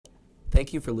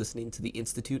Thank you for listening to the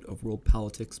Institute of World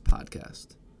Politics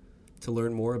podcast. To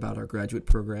learn more about our graduate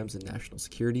programs in national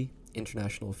security,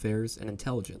 international affairs, and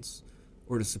intelligence,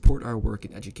 or to support our work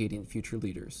in educating future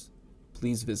leaders,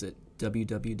 please visit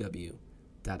www.iwp.edu.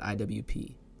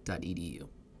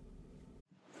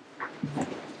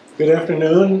 Good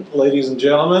afternoon, ladies and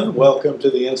gentlemen. Welcome to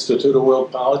the Institute of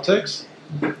World Politics.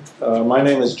 My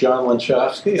name is John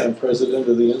Lenchowski. I'm president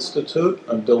of the Institute.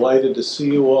 I'm delighted to see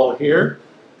you all here.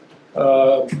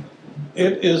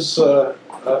 It is a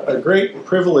great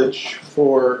privilege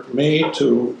for me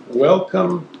to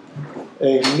welcome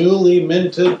a newly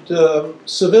minted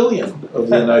civilian of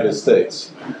the United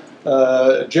States,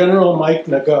 General Mike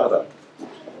Nagata.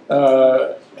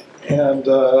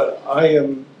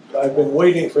 I've been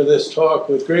waiting for this talk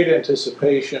with great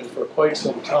anticipation for quite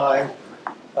some time,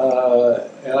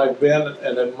 and I've been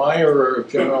an admirer of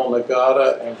General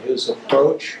Nagata and his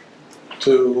approach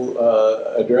to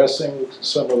addressing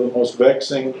some of the most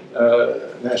vexing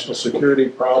national security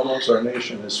problems our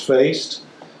nation has faced.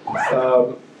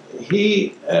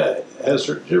 He has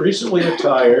recently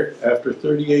retired after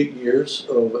 38 years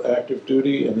of active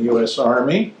duty in the U.S.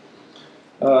 Army.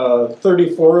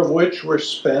 34 of which were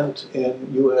spent in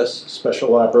U.S.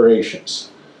 Special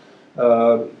Operations.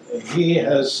 He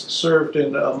has served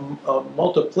in a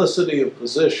multiplicity of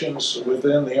positions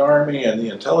within the Army and the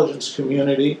intelligence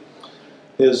community.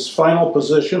 His final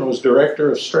position was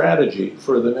Director of Strategy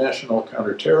for the National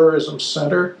Counterterrorism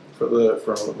Center for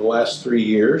the last 3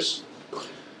 years.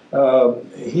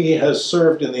 He has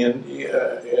served in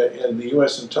the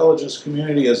U.S. intelligence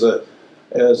community as a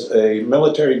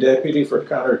military deputy for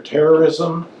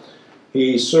counterterrorism.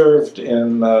 He served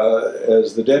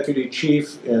as the deputy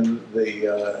chief in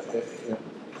the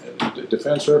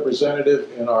defense representative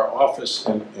in our office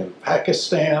in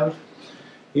Pakistan.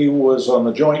 He was on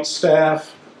the joint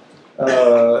staff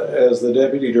as the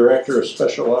deputy director of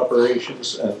Special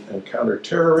Operations and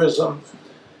Counterterrorism.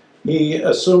 He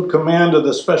assumed command of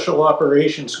the Special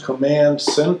Operations Command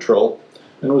Central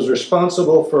and was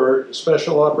responsible for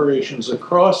special operations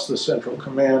across the Central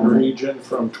Command region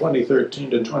from 2013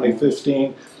 to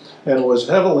 2015, and was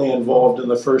heavily involved in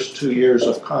the first 2 years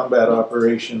of combat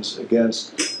operations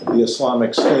against the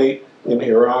Islamic State in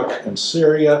Iraq and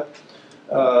Syria.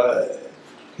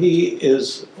 He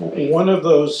is one of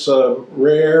those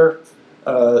rare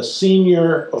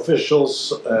senior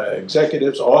officials,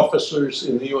 executives, officers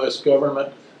in the U.S.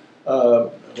 government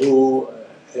who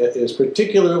is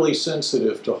particularly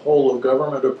sensitive to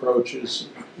whole-of-government approaches,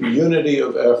 unity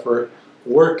of effort,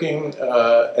 working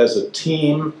as a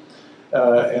team,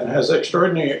 and has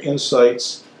extraordinary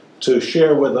insights to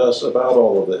share with us about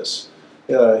all of this.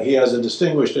 He has a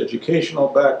distinguished educational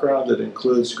background that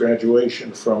includes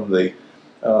graduation from the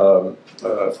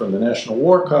National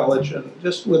War College, and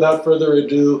just without further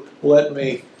ado, let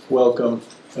me welcome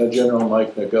General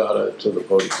Mike Nagata to the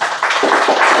podium.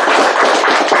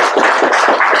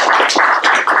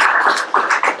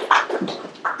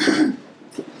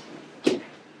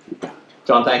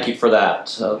 John, thank you for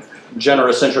that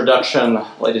generous introduction.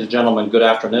 Ladies and gentlemen, good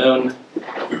afternoon.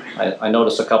 I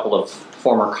notice a couple of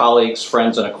former colleagues,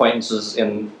 friends, and acquaintances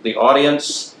in the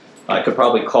audience. I could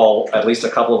probably call at least a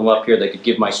couple of them up here. They could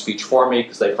give my speech for me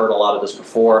because they've heard a lot of this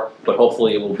before, but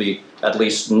hopefully it will be at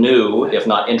least new, if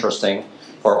not interesting,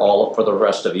 for the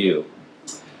rest of you.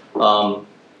 What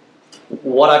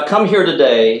I've come here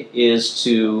today is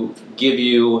to give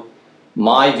you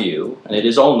my view, and it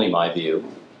is only my view,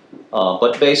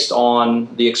 but based on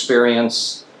the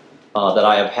experience that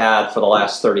I have had for the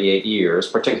last 38 years,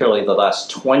 particularly the last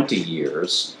 20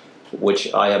 years,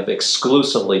 which I have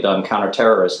exclusively done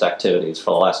counter-terrorist activities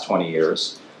for the last 20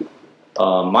 years,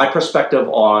 my perspective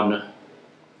on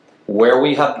where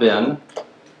we have been,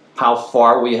 how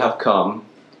far we have come,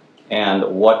 and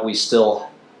what we still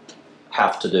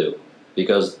have to do.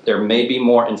 Because there may be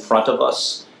more in front of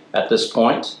us at this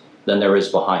point than there is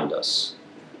behind us.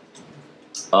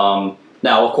 Now,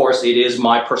 of course, it is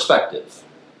my perspective.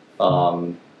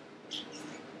 And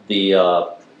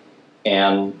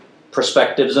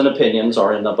perspectives and opinions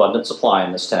are in abundant supply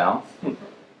in this town.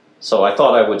 So I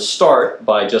thought I would start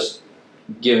by just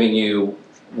giving you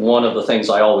one of the things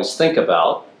I always think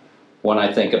about when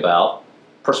I think about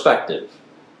perspective.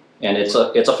 And it's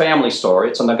a family story.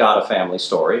 It's a Nagata family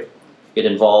story. It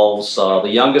involves the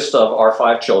youngest of our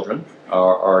 5 children,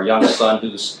 our youngest son,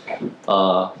 who's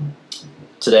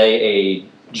today a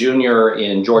junior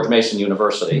in George Mason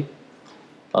University.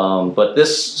 But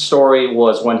this story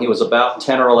was when he was about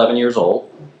 10 or 11 years old.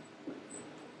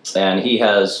 And he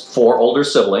has 4 older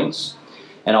siblings.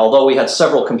 And although we had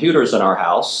several computers in our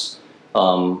house,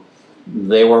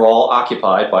 they were all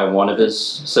occupied by one of his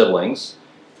siblings,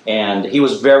 and he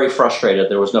was very frustrated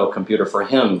there was no computer for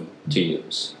him to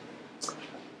use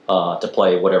to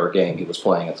play whatever game he was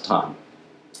playing at the time.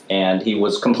 And he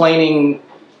was complaining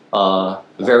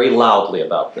very loudly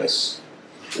about this.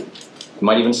 You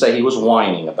might even say he was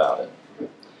whining about it.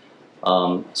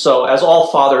 So as all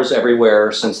fathers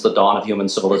everywhere since the dawn of human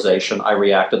civilization, I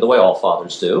reacted the way all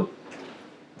fathers do.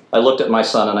 I looked at my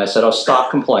son and I said, "Oh,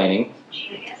 stop complaining.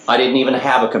 I didn't even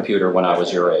have a computer when I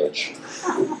was your age."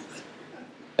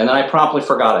 And then I promptly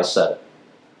forgot I said it.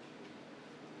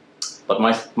 But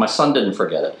my son didn't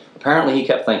forget it. Apparently he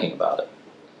kept thinking about it.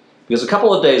 Because a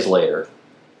couple of days later,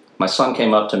 my son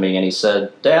came up to me and he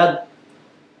said, "Dad,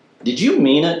 did you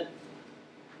mean it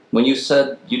when you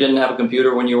said you didn't have a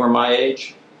computer when you were my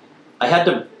age?" I had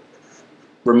to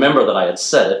remember that I had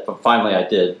said it, but finally I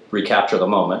did recapture the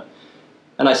moment.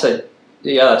 And I said,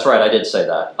 "Yeah, that's right, I did say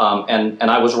that. And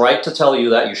I was right to tell you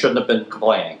that. You shouldn't have been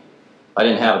complaining. I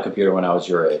didn't have a computer when I was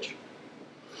your age."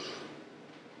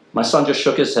 My son just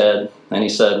shook his head and he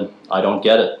said, "I don't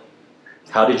get it.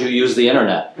 How did you use the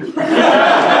internet?"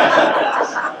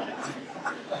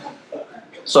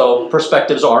 So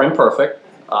perspectives are imperfect.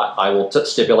 I will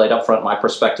stipulate up front my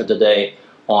perspective today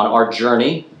on our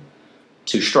journey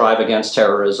to strive against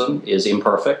terrorism is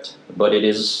imperfect, but it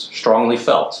is strongly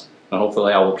felt. And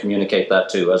hopefully I will communicate that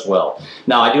too as well.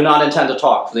 Now, I do not intend to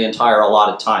talk for the entire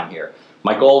allotted time here.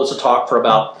 My goal is to talk for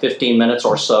about 15 minutes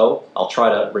or so. I'll try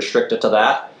to restrict it to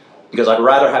that, because I'd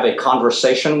rather have a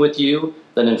conversation with you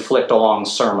than inflict a long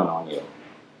sermon on you.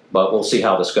 But we'll see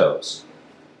how this goes.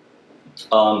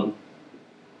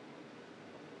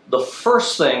 The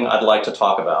first thing I'd like to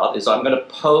talk about is I'm going to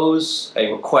pose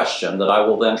a question that I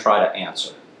will then try to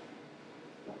answer.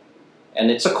 And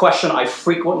it's a question I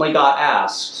frequently got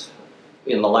asked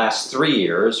in the last 3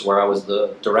 years, where I was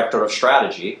the Director of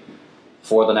Strategy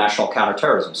for the National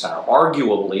Counterterrorism Center,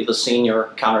 arguably the senior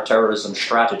counterterrorism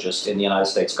strategist in the United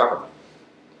States government.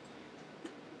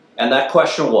 And that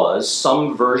question was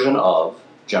some version of,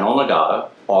 General Nagata,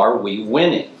 are we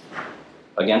winning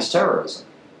against terrorism?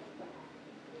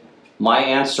 My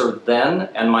answer then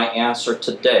and my answer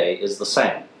today is the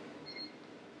same.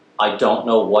 I don't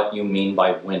know what you mean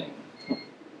by winning.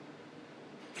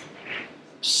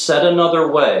 Said another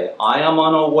way, I am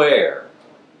unaware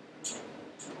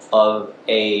of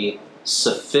a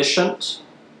sufficient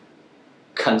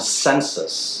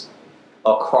consensus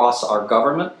across our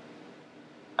government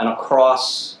and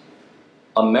across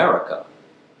America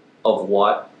of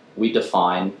what we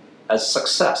define as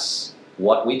success,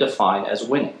 what we define as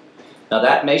winning. Now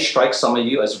that may strike some of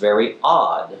you as very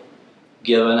odd,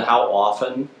 given how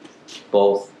often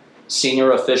both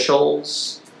senior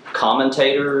officials,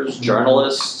 commentators,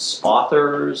 journalists,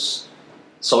 authors,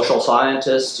 social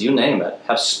scientists, you name it,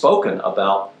 have spoken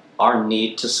about our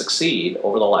need to succeed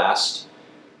over the last,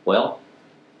 well,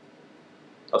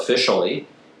 officially,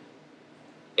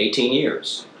 18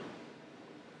 years.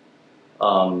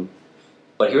 But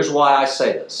here's why I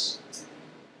say this.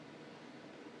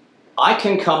 I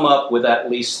can come up with at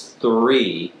least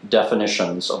 3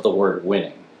 definitions of the word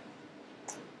winning.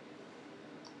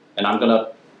 And I'm going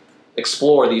to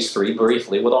explore these 3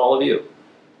 briefly with all of you.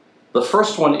 The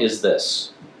first one is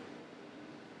this.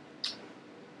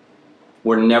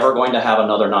 We're never going to have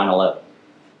another 9/11.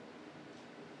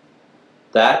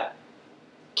 That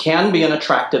can be an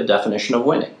attractive definition of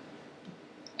winning.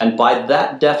 And by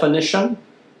that definition,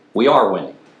 we are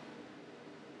winning.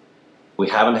 We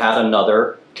haven't had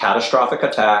another catastrophic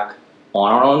attack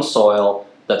on our own soil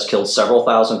that's killed several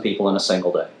thousand people in a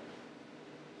single day.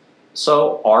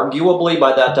 So arguably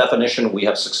by that definition, we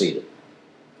have succeeded.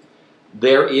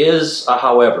 There is a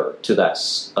however to that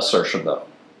assertion though.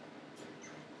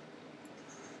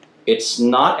 It's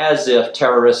not as if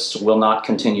terrorists will not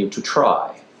continue to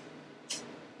try.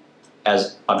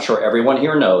 As I'm sure everyone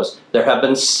here knows, there have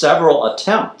been several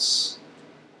attempts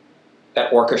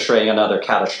at orchestrating another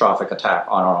catastrophic attack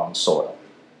on our own soil.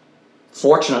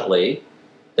 Fortunately,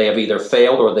 they have either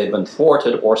failed or they've been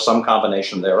thwarted or some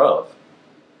combination thereof.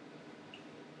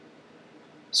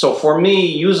 So for me,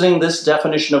 using this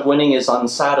definition of winning is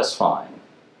unsatisfying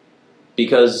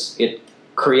because it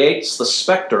creates the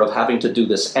specter of having to do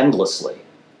this endlessly.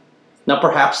 Now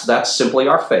perhaps that's simply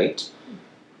our fate,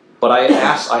 but I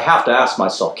have to ask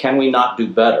myself, can we not do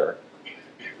better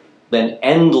than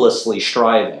endlessly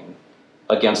striving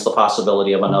against the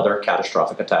possibility of another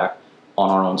catastrophic attack on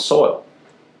our own soil?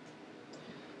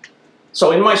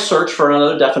 So in my search for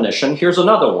another definition, here's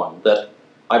another one that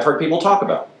I've heard people talk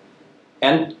about.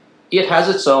 And it has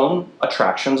its own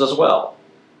attractions as well.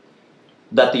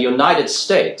 That the United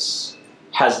States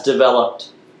has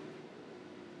developed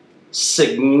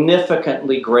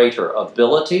significantly greater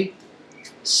ability,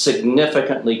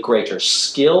 significantly greater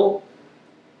skill,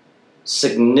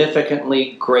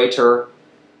 significantly greater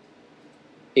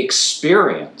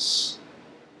experience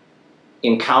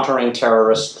in countering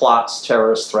terrorist plots,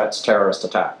 terrorist threats, terrorist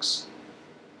attacks.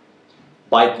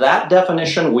 By that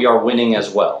definition, we are winning as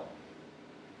well.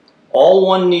 All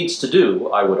one needs to do,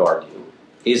 I would argue,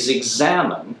 is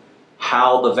examine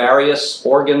how the various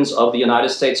organs of the United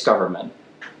States government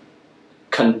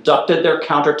conducted their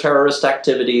counter-terrorist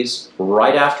activities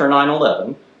right after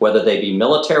 9/11, whether they be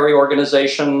military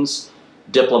organizations,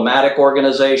 diplomatic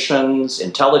organizations,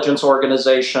 intelligence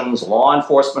organizations, law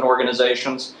enforcement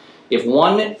organizations. If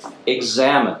one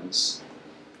examines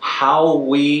how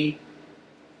we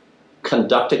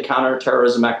conducted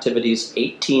counterterrorism activities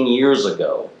 18 years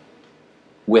ago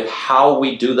with how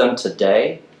we do them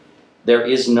today, there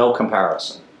is no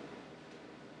comparison.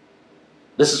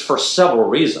 This is for several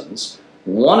reasons.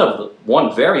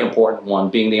 One very important one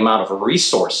being the amount of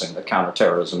resourcing that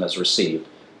counterterrorism has received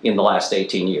in the last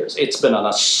 18 years. It's been an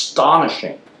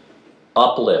astonishing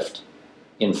uplift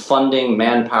in funding,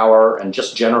 manpower, and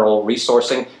just general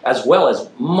resourcing, as well as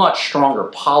much stronger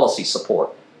policy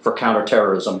support for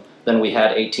counterterrorism than we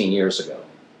had 18 years ago.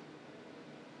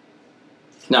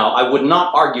 Now, I would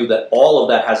not argue that all of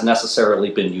that has necessarily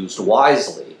been used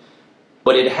wisely,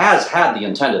 but it has had the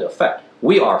intended effect.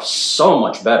 We are so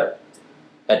much better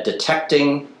at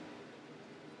detecting,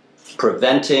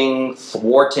 preventing,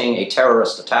 thwarting a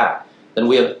terrorist attack than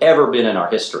we have ever been in our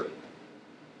history.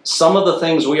 Some of the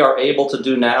things we are able to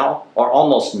do now are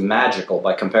almost magical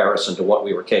by comparison to what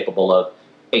we were capable of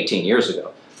 18 years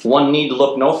ago. One need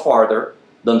look no farther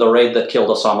than the raid that killed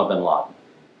Osama bin Laden.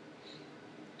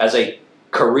 As a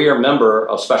career member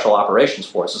of Special Operations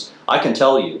Forces, I can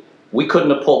tell you, we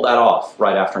couldn't have pulled that off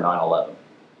right after 9/11.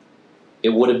 It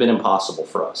would have been impossible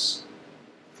for us.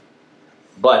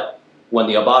 But when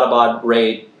the Abbottabad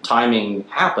raid timing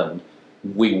happened,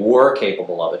 we were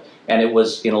capable of it. And it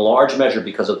was in large measure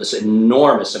because of this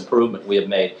enormous improvement we have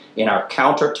made in our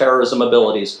counterterrorism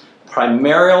abilities,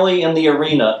 primarily in the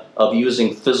arena of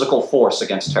using physical force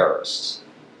against terrorists.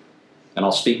 And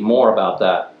I'll speak more about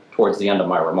that towards the end of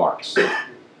my remarks.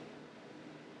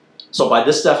 So by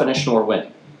this definition, we're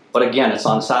winning. But again, it's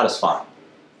unsatisfying.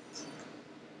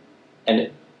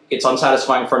 And it's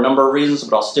unsatisfying for a number of reasons,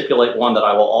 but I'll stipulate one that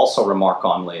I will also remark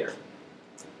on later.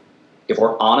 If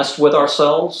we're honest with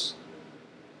ourselves,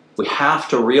 we have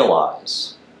to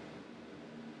realize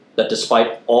that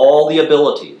despite all the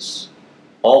abilities,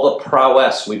 all the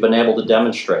prowess we've been able to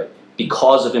demonstrate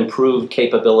because of improved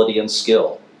capability and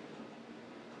skill,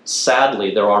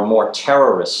 sadly, there are more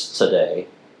terrorists today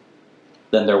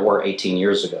than there were 18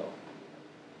 years ago.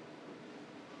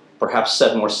 Perhaps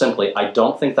said more simply, I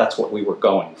don't think that's what we were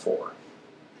going for.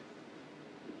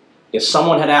 If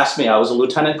someone had asked me, I was a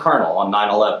lieutenant colonel on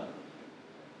 9/11,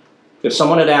 if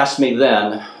someone had asked me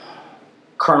then,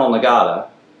 Colonel Nagata,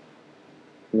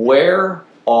 where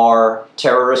are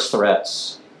terrorist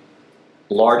threats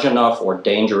large enough or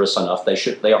dangerous enough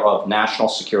they are of national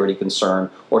security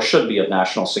concern or should be of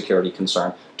national security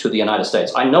concern to the United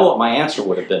States? I know what my answer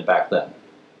would have been back then.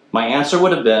 My answer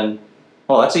would have been,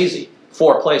 well, that's easy.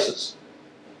 4 places: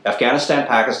 Afghanistan,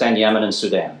 Pakistan, Yemen, and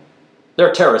Sudan. There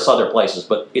are terrorists other places,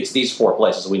 but it's these 4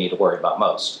 places we need to worry about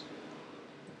most.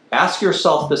 Ask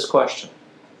yourself this question.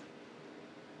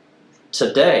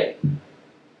 Today,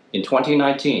 in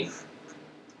 2019,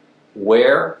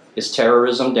 where is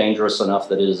terrorism dangerous enough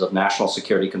that it is of national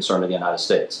security concern to the United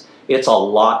States? It's a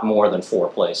lot more than 4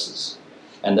 places.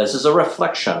 And this is a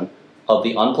reflection of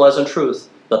the unpleasant truth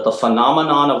that the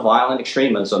phenomenon of violent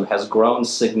extremism has grown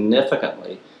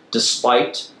significantly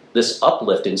despite this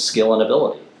uplift in skill and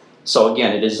ability. So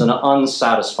again, it is an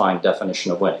unsatisfying definition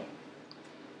of winning.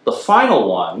 The final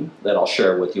one that I'll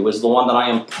share with you is the one that I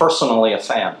am personally a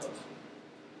fan of.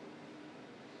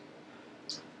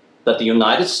 That the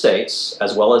United States,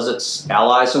 as well as its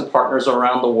allies and partners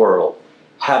around the world,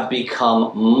 have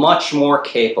become much more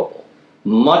capable,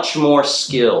 much more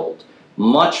skilled,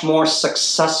 much more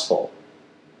successful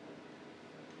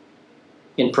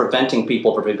in preventing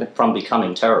people from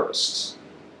becoming terrorists.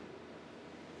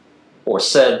 Or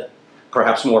said,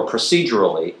 perhaps more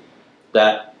procedurally,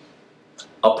 that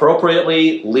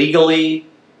appropriately, legally,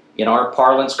 in our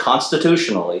parlance,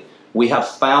 constitutionally, we have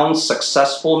found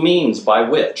successful means by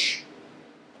which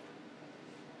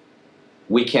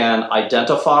we can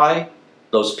identify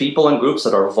those people and groups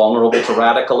that are vulnerable to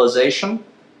radicalization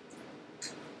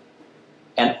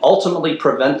and ultimately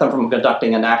prevent them from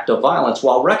conducting an act of violence,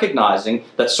 while recognizing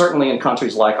that certainly in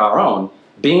countries like our own,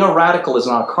 being a radical is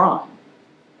not a crime.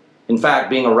 In fact,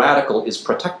 being a radical is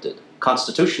protected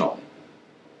constitutionally.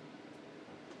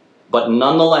 But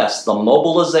nonetheless, the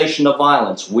mobilization of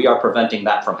violence, we are preventing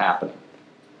that from happening.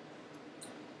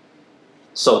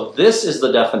 So this is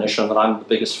the definition that I'm the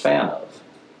biggest fan of.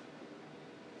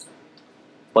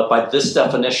 But by this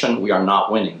definition, we are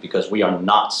not winning because we are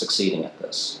not succeeding at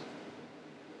this.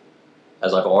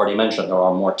 As I've already mentioned, there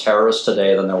are more terrorists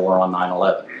today than there were on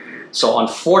 9/11. So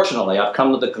unfortunately, I've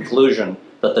come to the conclusion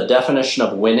that the definition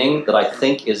of winning that I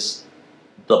think is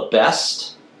the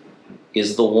best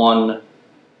is the one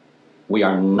we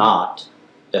are not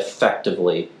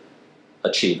effectively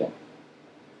achieving.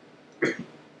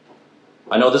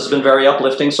 I know this has been very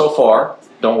uplifting so far.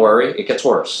 Don't worry, it gets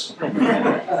worse.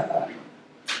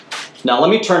 Now let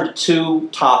me turn to two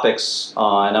topics,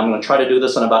 and I'm going to try to do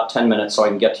this in about 10 minutes so I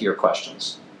can get to your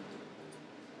questions,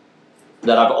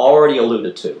 that I've already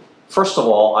alluded to. First of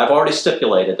all, I've already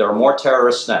stipulated there are more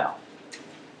terrorists now.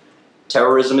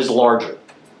 Terrorism is larger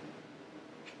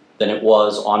than it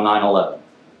was on 9/11.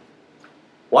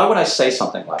 Why would I say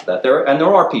something like that?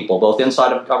 There are people, both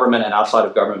inside of government and outside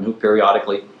of government, who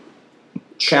periodically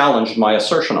challenged my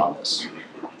assertion on this.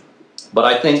 But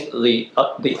I think the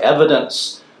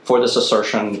evidence for this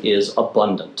assertion is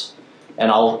abundant. And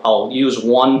I'll use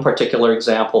one particular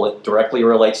example. It directly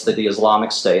relates to the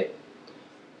Islamic State.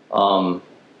 The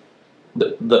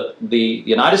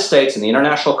United States and the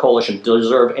international coalition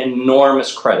deserve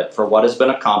enormous credit for what has been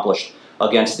accomplished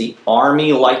against the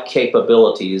army-like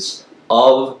capabilities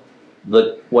of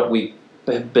what we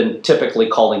have been typically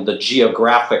calling the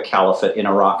geographic caliphate in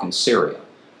Iraq and Syria.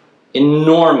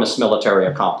 Enormous military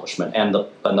accomplishment, and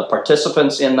the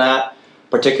participants in that,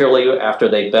 particularly after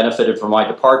they benefited from my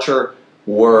departure,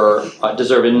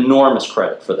 deserve enormous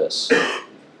credit for this.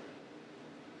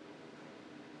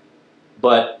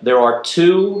 But there are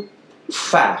two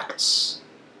facts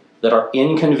that are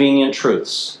inconvenient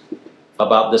truths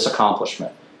about this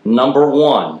accomplishment. Number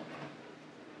one,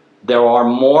 there are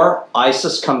more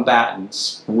ISIS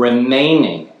combatants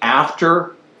remaining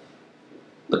after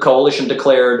the coalition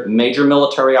declared major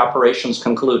military operations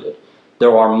concluded.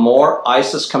 There are more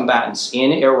ISIS combatants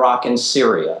in Iraq and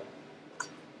Syria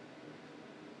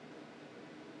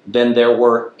than there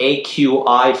were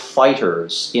AQI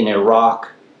fighters in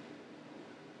Iraq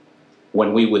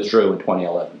when we withdrew in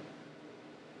 2011.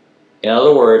 In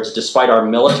other words, despite our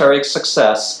military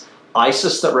success,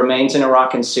 ISIS that remains in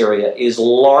Iraq and Syria is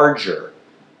larger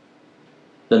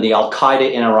than the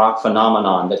Al-Qaeda in Iraq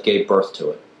phenomenon that gave birth to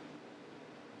it.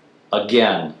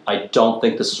 Again, I don't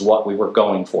think this is what we were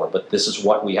going for, but this is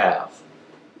what we have.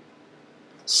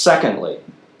 Secondly,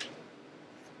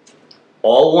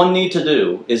 all one need to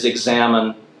do is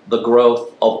examine the growth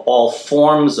of all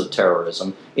forms of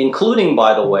terrorism, including,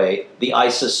 by the way, the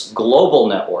ISIS global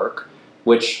network,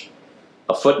 which,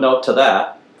 a footnote to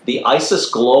that, the ISIS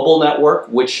global network,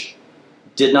 which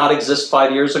did not exist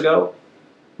 5 years ago,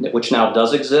 which now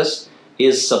does exist,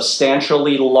 is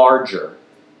substantially larger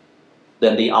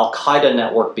than the Al-Qaeda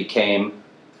network became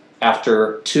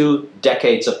after 2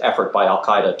 decades of effort by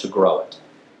Al-Qaeda to grow it.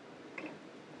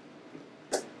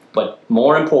 But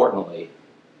more importantly,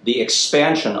 the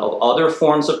expansion of other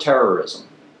forms of terrorism.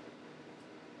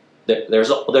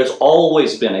 There's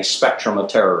always been a spectrum of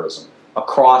terrorism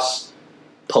across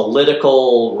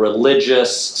political,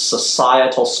 religious,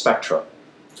 societal spectra.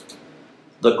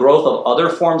 The growth of other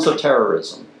forms of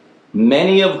terrorism,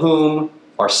 many of whom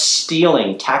are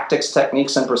stealing tactics,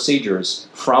 techniques, and procedures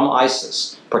from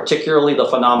ISIS, particularly the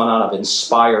phenomenon of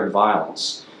inspired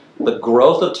violence. The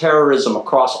growth of terrorism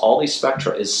across all these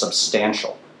spectra is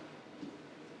substantial.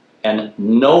 And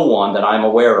no one that I'm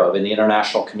aware of in the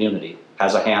international community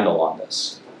has a handle on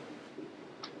this.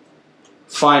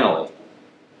 Finally,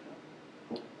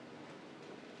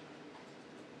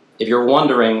 if you're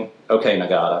wondering, okay,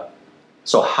 Nagata,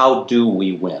 so how do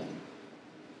we win?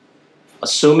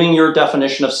 Assuming your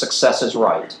definition of success is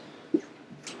right,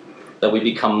 that we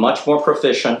become much more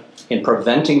proficient in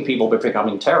preventing people from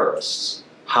becoming terrorists.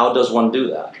 How does one do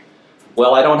that?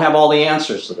 Well, I don't have all the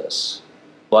answers to this,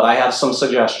 but I have some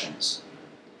suggestions.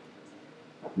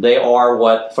 They are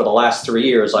what, for the last 3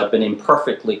 years, I've been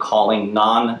imperfectly calling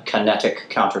non-kinetic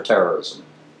counterterrorism.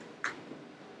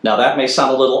 Now, that may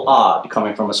sound a little odd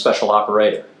coming from a special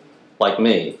operator like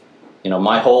me. You know,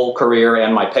 my whole career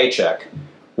and my paycheck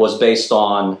was based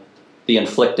on the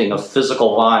inflicting of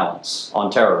physical violence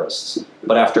on terrorists.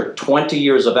 But after 20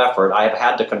 years of effort, I have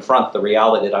had to confront the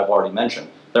reality that I've already mentioned.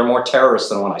 There are more terrorists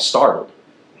than when I started.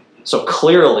 So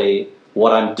clearly,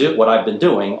 what I've been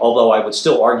doing, although I would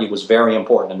still argue was very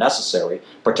important and necessary,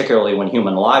 particularly when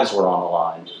human lives were on the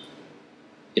line,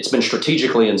 it's been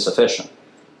strategically insufficient.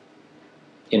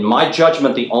 in my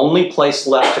judgment, the only place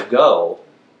left to go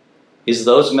is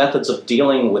those methods of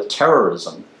dealing with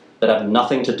terrorism that have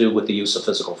nothing to do with the use of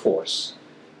physical force.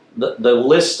 The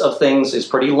list of things is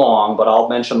pretty long, but I'll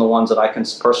mention the ones that I can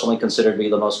personally consider to be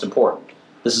the most important.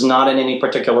 This is not in any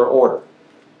particular order.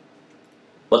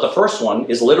 But the first one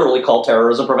is literally called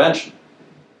terrorism prevention,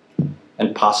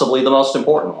 and possibly the most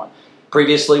important one.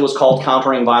 Previously was called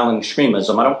countering violent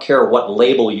extremism. I don't care what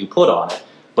label you put on it,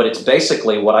 but it's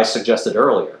basically what I suggested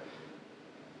earlier.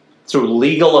 Through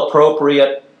legal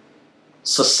appropriate,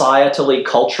 societally,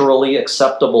 culturally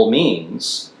acceptable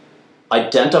means,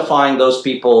 identifying those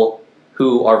people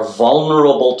who are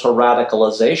vulnerable to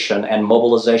radicalization and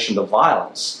mobilization to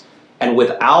violence, and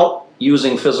without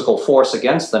using physical force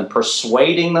against them,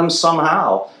 persuading them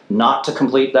somehow not to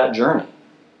complete that journey.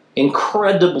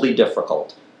 Incredibly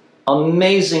difficult,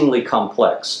 amazingly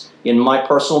complex. In my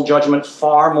personal judgment,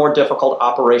 far more difficult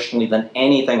operationally than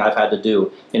anything I've had to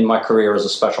do in my career as a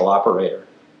special operator.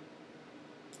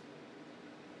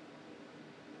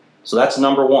 So that's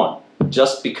number one.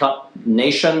 Just become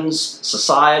nations,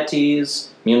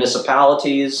 societies,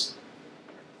 municipalities,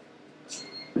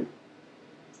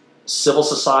 civil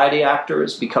society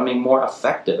actors becoming more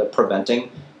effective at preventing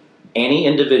any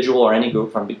individual or any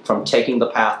group from taking the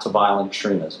path to violent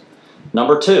extremism.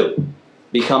 Number two,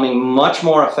 becoming much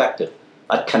more effective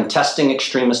at contesting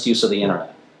extremist use of the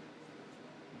internet.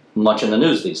 Much in the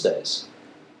news these days.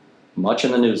 Much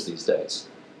in the news these days.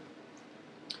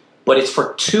 But it's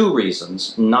for two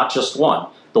reasons, not just one.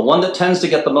 The one that tends to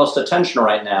get the most attention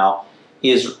right now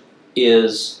is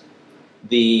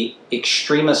the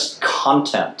extremist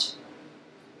content,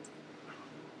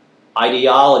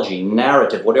 ideology,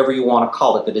 narrative, whatever you want to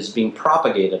call it, that is being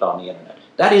propagated on the internet.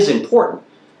 That is important,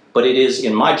 but it is,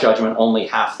 in my judgment, only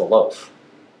half the loaf.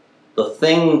 The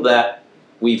thing that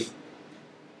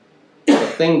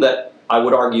I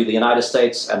would argue the United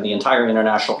States and the entire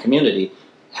international community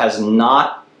has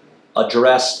not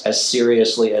addressed as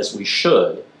seriously as we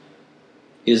should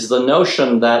is the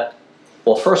notion that,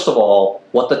 well, first of all,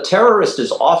 what the terrorist is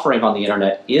offering on the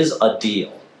internet is a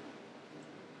deal.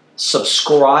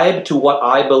 Subscribe to what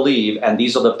I believe, and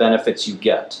these are the benefits you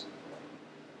get.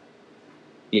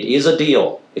 It is a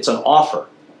deal. It's an offer.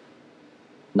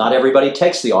 Not everybody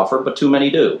takes the offer, but too many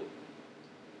do.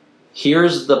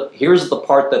 Here's the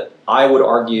part that I would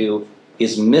argue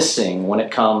is missing when it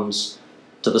comes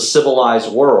to the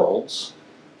civilized worlds,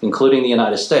 including the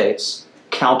United States,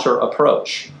 counter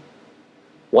approach.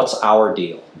 What's our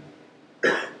deal?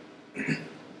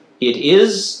 It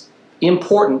is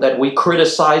important that we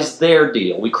criticize their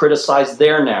deal, we criticize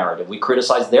their narrative, we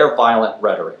criticize their violent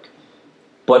rhetoric.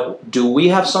 But do we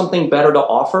have something better to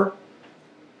offer?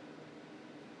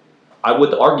 I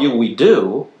would argue we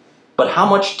do, but how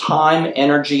much time,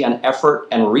 energy, and effort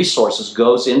and resources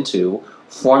goes into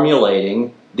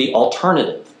formulating the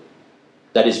alternative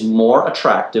that is more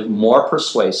attractive, more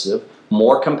persuasive,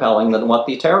 more compelling than what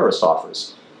the terrorist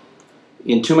offers?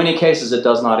 In too many cases, it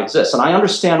does not exist. And I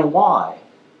understand why.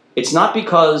 It's not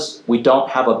because we don't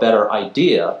have a better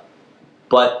idea,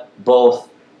 but both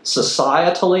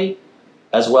societally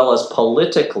as well as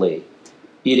politically,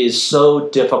 it is so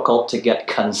difficult to get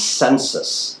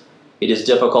consensus. It is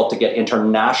difficult to get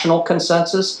international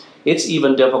consensus. It's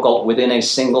even difficult within a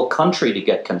single country to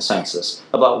get consensus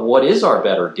about what is our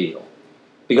better deal.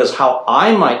 Because how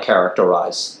I might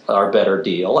characterize our better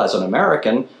deal as an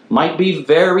American might be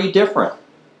very different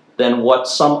than what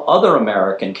some other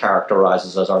American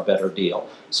characterizes as our better deal.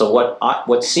 So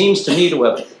what seems to me to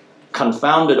have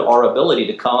confounded our ability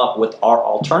to come up with our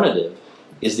alternative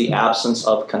is the absence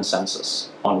of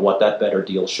consensus on what that better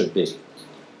deal should be.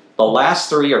 The last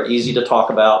three are easy to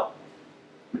talk about.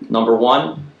 Number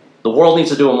one, the world needs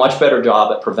to do a much better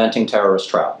job at preventing terrorist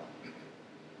travel.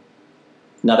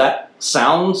 Now that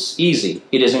sounds easy.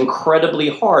 It is incredibly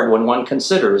hard when one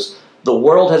considers the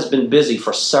world has been busy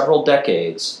for several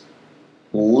decades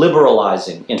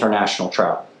liberalizing international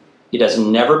travel. It has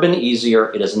never been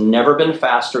easier, it has never been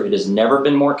faster, it has never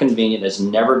been more convenient, it has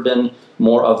never been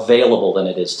more available than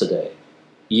it is today.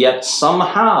 Yet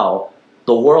somehow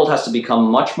the world has to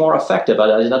become much more effective at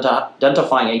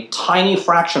identifying a tiny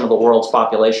fraction of the world's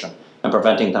population and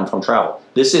preventing them from travel.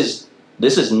 This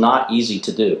is not easy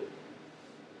to do.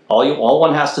 All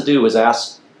one has to do is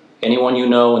ask anyone you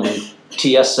know in the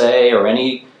TSA or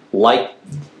any like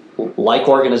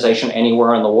organization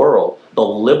anywhere in the world. The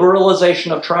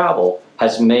liberalization of travel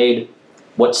has made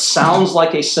what sounds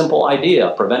like a simple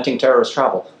idea, preventing terrorist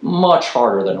travel, much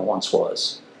harder than it once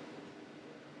was.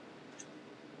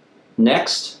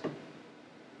 Next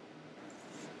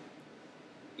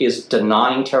is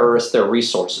denying terrorists their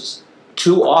resources.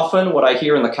 Too often, what I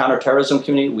hear in the counterterrorism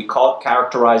community, we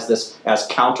characterize this as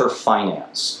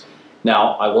counter-finance.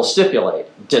 Now, I will stipulate,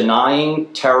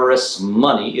 denying terrorists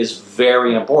money is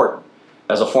very important.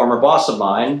 As a former boss of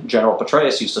mine, General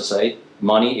Petraeus used to say,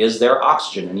 money is their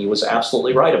oxygen, and he was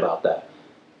absolutely right about that.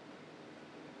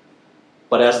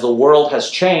 But as the world has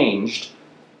changed,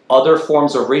 other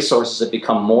forms of resources have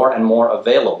become more and more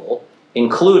available,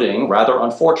 including, rather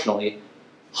unfortunately,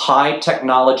 high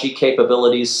technology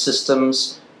capabilities,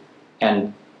 systems,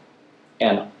 and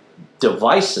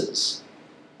devices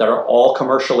that are all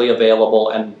commercially available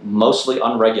and mostly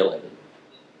unregulated.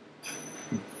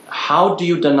 How do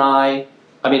you deny,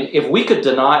 I mean, if we could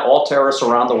deny all terrorists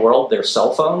around the world their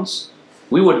cell phones,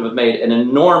 we would have made an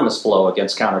enormous blow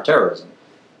against counterterrorism.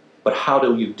 But how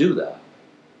do you do that?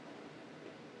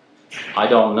 I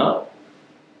don't know.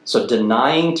 So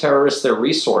denying terrorists their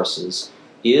resources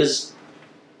is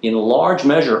in large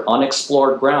measure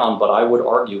unexplored ground, but I would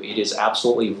argue it is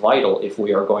absolutely vital if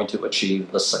we are going to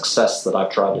achieve the success that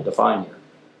I've tried to define here.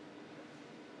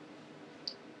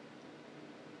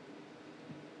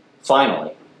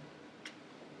 Finally,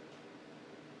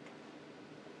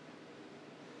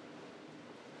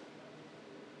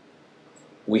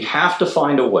 we have to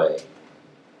find a way.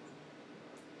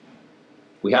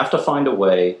 We have to find a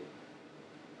way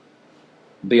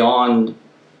beyond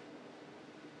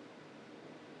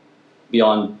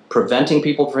preventing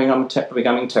people from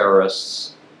becoming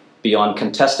terrorists, beyond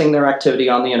contesting their activity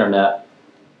on the internet,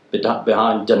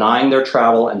 beyond denying their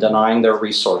travel and denying their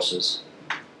resources.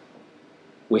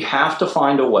 We have to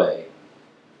find a way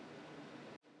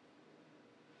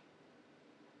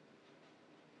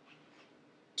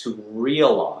to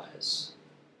realize,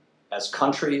 as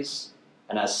countries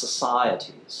and as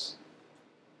societies,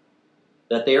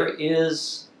 that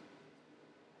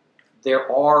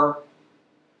there are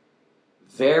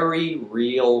very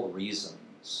real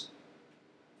reasons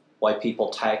why people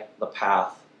take the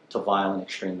path to violent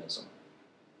extremism.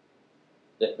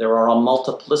 There are a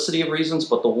multiplicity of reasons,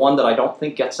 but the one that I don't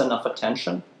think gets enough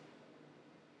attention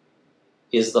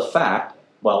is the fact,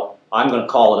 well, I'm going to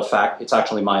call it a fact, it's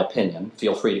actually my opinion,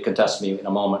 feel free to contest me in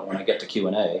a moment when I get to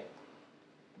Q&A,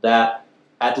 that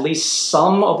at least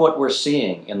some of what we're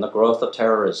seeing in the growth of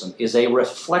terrorism is a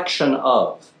reflection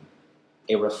of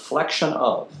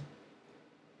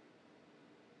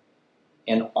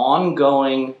an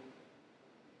ongoing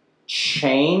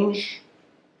change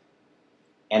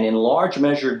and in large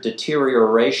measure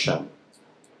deterioration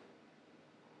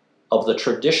of the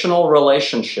traditional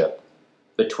relationship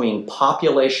between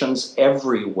populations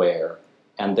everywhere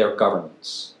and their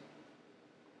governments.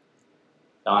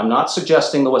 Now, I'm not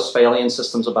suggesting the Westphalian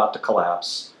system's about to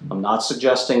collapse. I'm not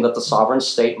suggesting that the sovereign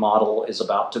state model is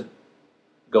about to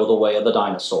go the way of the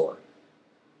dinosaur.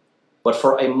 But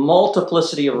for a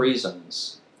multiplicity of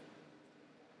reasons,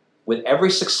 with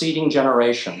every succeeding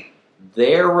generation,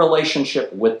 their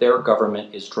relationship with their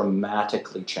government is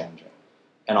dramatically changing.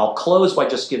 And I'll close by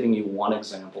just giving you one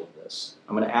example of this.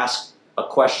 I'm going to ask a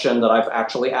question that I've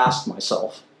actually asked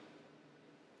myself.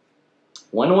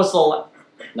 When was the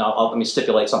Now, let me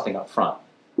stipulate something up front.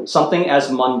 Something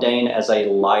as mundane as a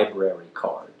library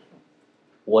card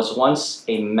was once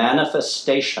a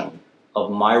manifestation of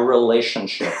my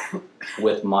relationship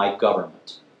with my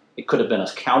government. It could have been a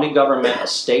county government, a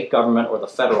state government, or the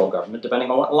federal government,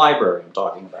 depending on what library I'm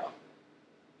talking about.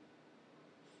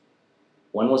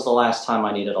 When was the last time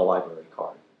I needed a library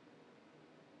card?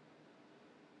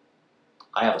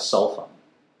 I have a cell phone.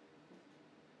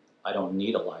 I don't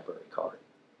need a library card.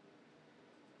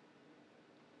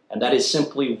 And that is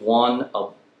simply one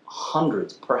of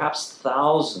hundreds, perhaps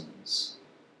thousands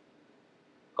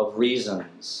of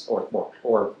reasons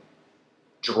or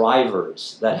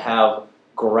drivers that have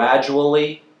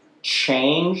gradually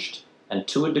changed and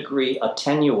to a degree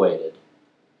attenuated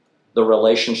the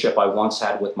relationship I once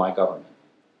had with my government.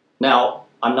 Now,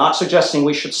 I'm not suggesting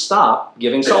we should stop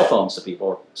giving cell phones to people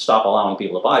or stop allowing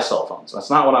people to buy cell phones.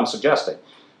 That's not what I'm suggesting.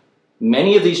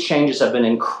 Many of these changes have been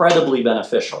incredibly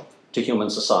beneficial to human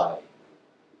society.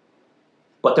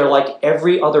 But they're like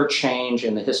every other change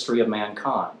in the history of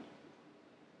mankind.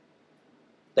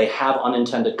 They have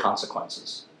unintended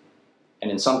consequences.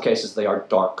 And in some cases, they are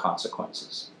dark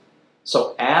consequences.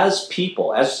 So as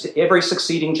people, as every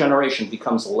succeeding generation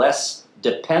becomes less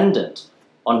dependent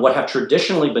on what have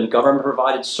traditionally been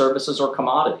government-provided services or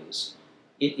commodities,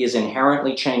 it is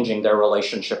inherently changing their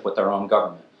relationship with their own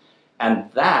government.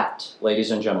 And that,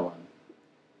 ladies and gentlemen,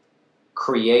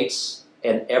 creates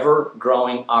an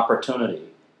ever-growing opportunity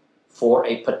for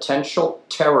a potential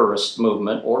terrorist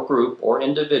movement or group or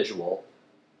individual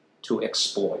to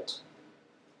exploit.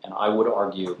 And I would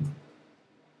argue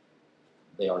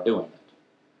they are doing it.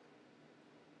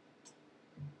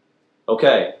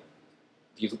 Okay,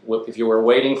 if you were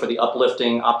waiting for the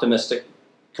uplifting, optimistic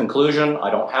conclusion, I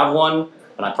don't have one,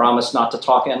 and I promise not to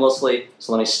talk endlessly,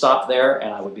 so let me stop there,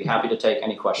 and I would be happy to take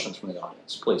any questions from the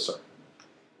audience. Please, sir.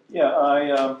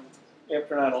 Yeah,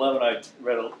 after 9/11, I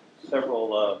read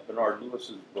several Bernard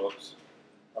Lewis's books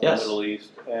on Yes. the Middle East,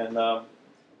 and I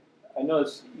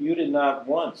noticed you did not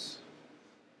once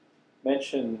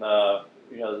mention,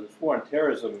 this war on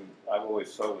terrorism. I've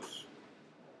always thought was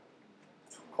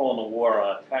calling the war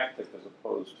on a tactic as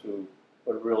opposed to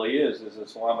what it really is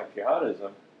Islamic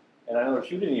jihadism. And I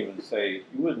noticed you wouldn't even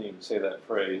say that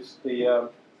phrase.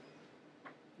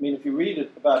 If you read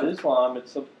it about Islam,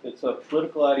 it's a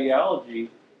political ideology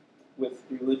with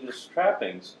religious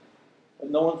trappings, but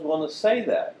no one's willing to say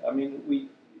that.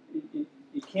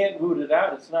 You can't root it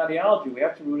out. It's an ideology. We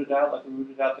have to root it out like we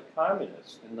rooted out the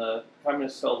communists and the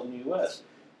communist cells in the U.S.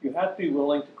 You have to be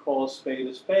willing to call a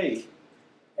spade,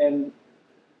 and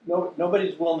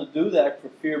nobody's willing to do that for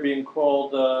fear of being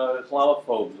called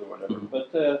Islamophobes or whatever. Mm-hmm.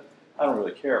 But I don't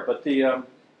really care. But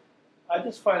I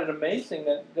just find it amazing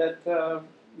that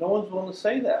no one's willing to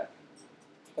say that.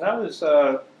 And I was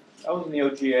in the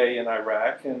OGA in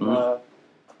Iraq, and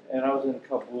and I was in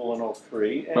Kabul in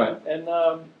 2003, and Right. and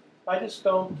I just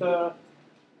don't.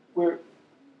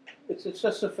 It's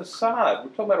just a facade.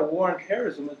 We're talking about a war on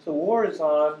terrorism. The war is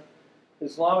on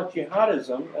Islamic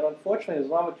jihadism, and unfortunately,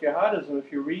 Islamic jihadism,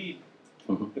 if you read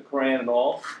Mhm. the Quran and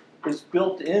all, is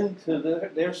built into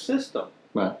their system.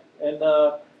 Right. And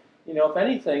if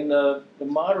anything, the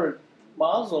moderate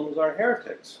Muslims are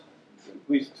heretics, at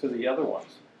least to the other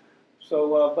ones.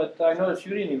 So, but I noticed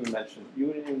you didn't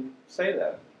even say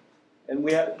that, and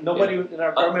nobody in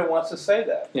our government wants to say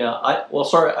that. Yeah,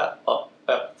 sorry,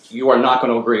 you are not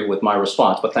going to agree with my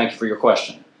response, but thank you for your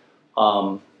question.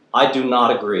 I do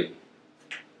not agree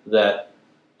that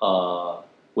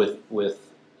with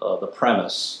the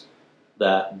premise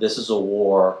that this is a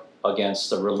war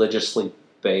against a religiously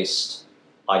based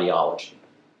ideology.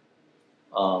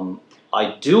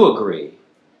 I do agree,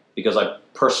 because I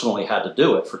personally had to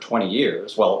do it for 20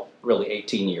 years, well, really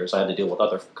 18 years. I had to deal with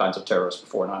other kinds of terrorists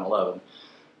before 9/11.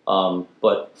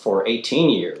 But for 18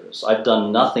 years, I've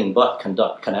done nothing but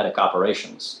conduct kinetic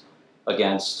operations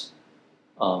against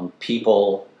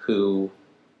people who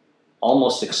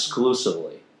almost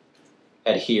exclusively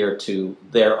adhere to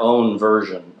their own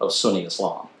version of Sunni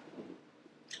Islam.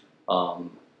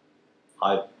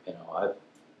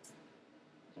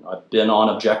 I've been on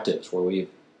objectives where we've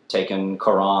taken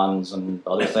Qurans and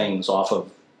other things off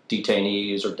of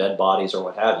detainees or dead bodies or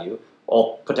what have you,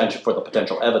 all for the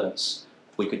potential evidence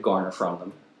we could garner from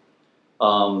them.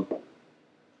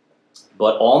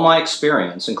 But all my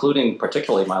experience, including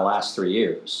particularly my last 3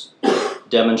 years,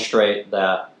 demonstrate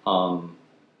that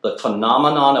the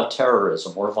phenomenon of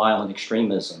terrorism or violent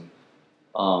extremism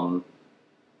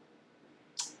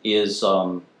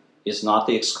is not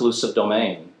the exclusive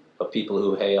domain of people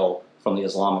who hail from the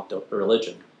Islamic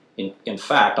religion. In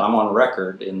fact, I'm on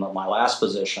record in my last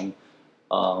position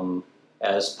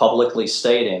as publicly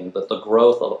stating that the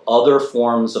growth of other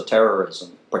forms of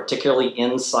terrorism, particularly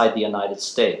inside the United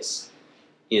States,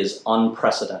 is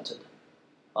unprecedented.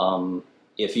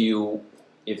 If you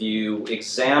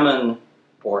examine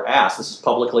or ask, this is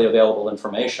publicly available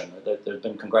information, there's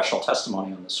been congressional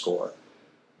testimony on this score.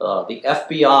 The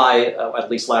FBI, at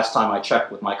least last time I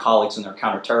checked with my colleagues in their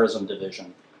Counterterrorism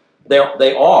Division,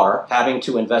 they are having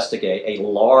to investigate a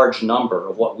large number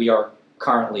of what we are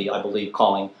currently, I believe,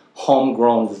 calling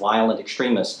homegrown violent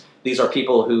extremists. These are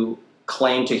people who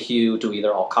claim to hew to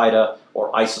either Al-Qaeda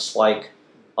or ISIS-like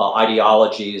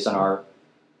ideologies and are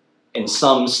in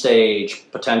some stage,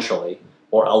 potentially,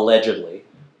 or allegedly,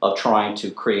 of trying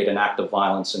to create an act of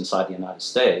violence inside the United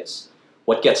States.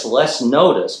 What gets less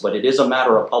notice, but it is a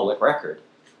matter of public record,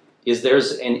 is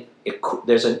there's an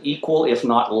equal, if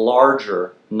not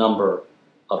larger, number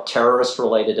of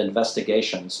terrorist-related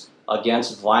investigations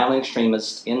against violent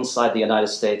extremists inside the United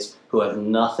States who have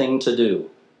nothing to do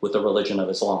with the religion of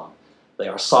Islam. They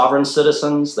are sovereign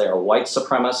citizens, they are white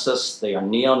supremacists, they are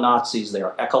neo-Nazis, they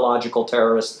are ecological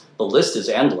terrorists. The list is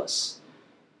endless.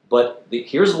 But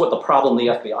here's what the problem the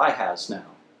FBI has now.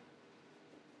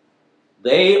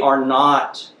 They are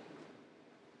not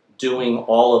doing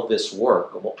all of this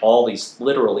work, all these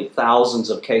literally thousands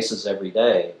of cases every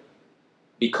day,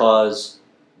 because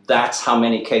that's how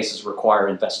many cases require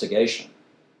investigation.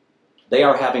 They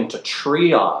are having to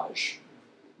triage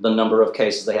the number of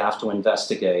cases they have to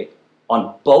investigate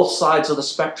on both sides of the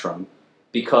spectrum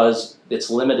because it's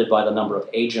limited by the number of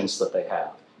agents that they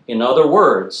have. In other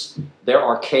words, there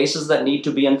are cases that need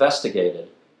to be investigated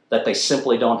that they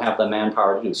simply don't have the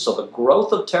manpower to do. So the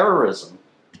growth of terrorism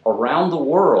around the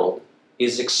world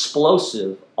is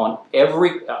explosive on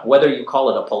every, whether you call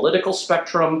it a political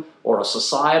spectrum or a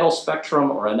societal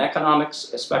spectrum or an economic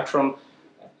spectrum.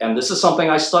 And this is something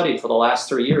I studied for the last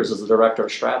 3 years as the director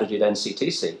of strategy at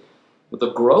NCTC.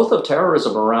 The growth of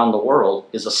terrorism around the world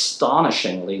is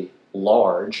astonishingly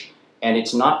large, and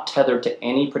it's not tethered to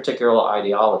any particular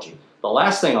ideology. The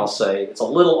last thing I'll say, it's a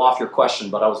little off your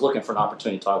question, but I was looking for an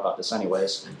opportunity to talk about this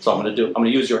anyways, so I'm going to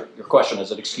use your question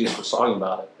as an excuse for talking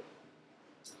about it.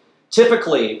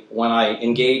 Typically, when I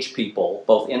engage people,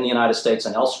 both in the United States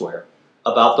and elsewhere,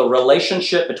 about the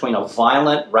relationship between a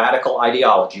violent, radical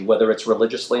ideology, whether it's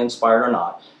religiously inspired or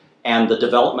not, and the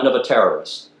development of a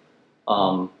terrorist,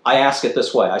 I ask it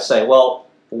this way. I say, well,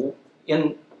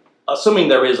 in assuming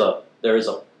there is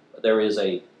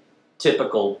a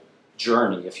typical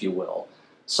journey, if you will,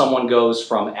 someone goes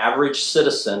from average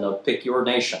citizen of pick your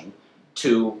nation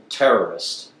to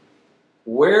terrorist.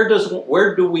 Where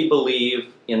do we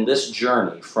believe in this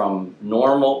journey from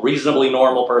reasonably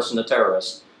normal person to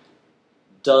terrorist,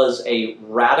 does a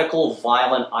radical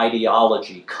violent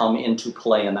ideology come into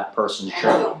play in that person's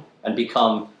journey and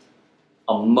become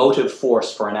a motive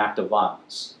force for an act of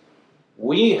violence?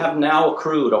 We have now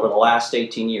accrued over the last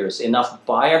 18 years enough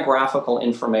biographical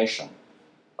information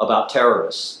about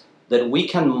terrorists that we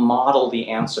can model the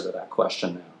answer to that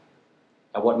question now.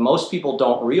 And what most people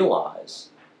don't realize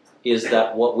is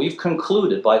that what we've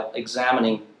concluded by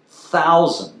examining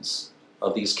thousands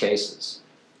of these cases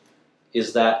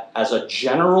is that as a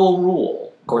general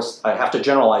rule, of course I have to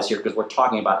generalize here because we're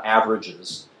talking about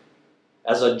averages,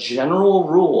 as a general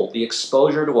rule, the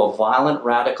exposure to a violent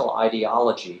radical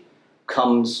ideology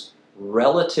comes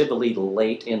relatively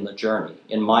late in the journey.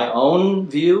 In my own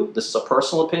view, this is a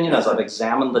personal opinion, as I've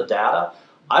examined the data,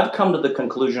 I've come to the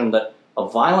conclusion that a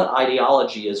violent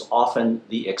ideology is often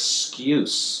the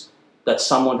excuse that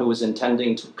someone who is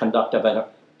intending to conduct an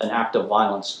act of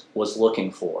violence was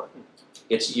looking for.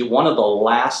 It's one of the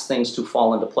last things to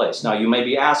fall into place. Now you may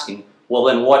be asking, well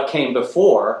then what came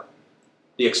before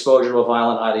the exposure to a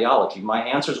violent ideology? My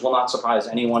answers will not surprise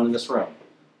anyone in this room.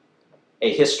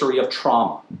 A history of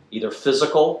trauma, either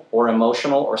physical or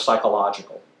emotional or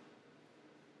psychological.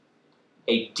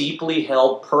 A deeply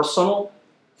held personal,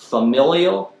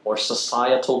 familial, or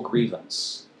societal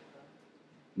grievance.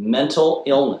 Mental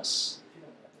illness.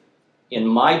 In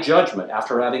my judgment,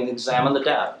 after having examined the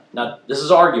data, now this is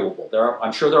arguable.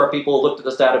 I'm sure there are people who looked at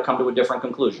this data and come to a different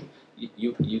conclusion.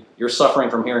 You're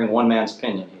suffering from hearing one man's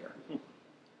opinion here.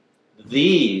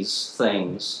 These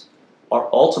things are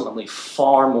ultimately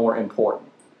far more important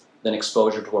than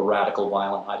exposure to a radical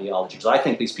violent ideology. Because I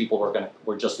think these people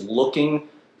were just looking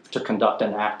to conduct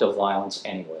an act of violence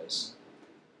anyways.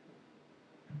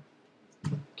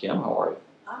 Kim, how are you?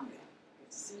 I'm good.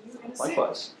 Good to see you in a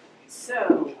Likewise.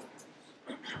 So,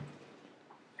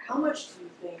 how much do you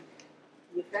think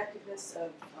the effectiveness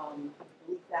of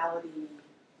the lethality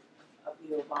of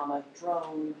the Obama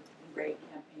drone and raid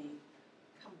campaign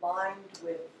combined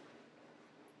with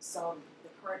some of the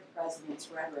current president's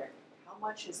rhetoric, how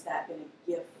much has that been a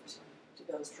gift to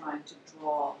those trying to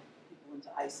draw people into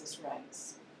ISIS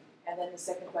ranks? And then the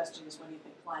second question is, what do you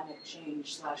think climate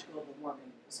change / global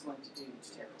warming is going to do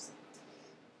to terrorism?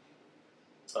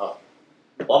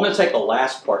 Well, I'm going to take the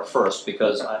last part first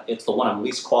because it's the one I'm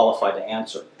least qualified to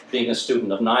answer, being a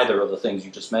student of neither of the things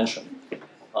you just mentioned.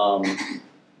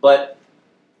 But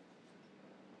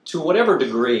to whatever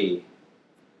degree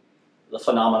the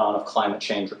phenomenon of climate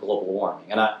change or global warming,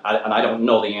 and I don't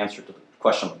know the answer to the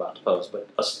question I'm about to pose,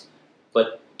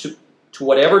 but to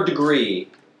whatever degree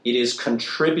it is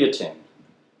contributing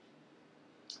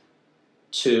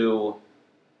to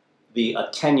the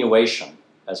attenuation,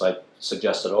 as I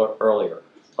suggested earlier,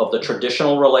 of the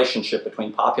traditional relationship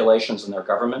between populations and their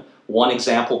government, one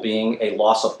example being a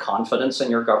loss of confidence in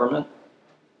your government.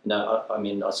 Now, I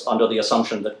mean, under the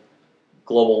assumption that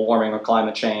global warming or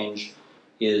climate change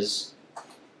is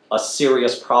a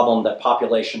serious problem that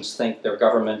populations think their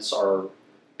governments are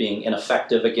being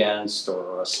ineffective against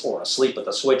or asleep with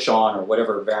the switch on or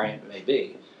whatever variant it may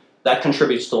be, that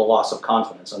contributes to the loss of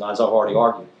confidence. And as I've already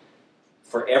argued,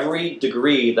 for every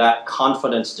degree that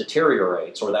confidence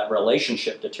deteriorates or that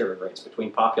relationship deteriorates between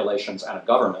populations and a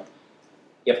government,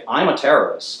 if I'm a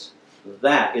terrorist,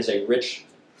 that is a rich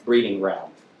breeding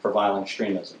ground for violent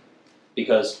extremism.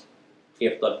 Because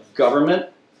if the government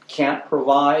can't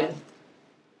provide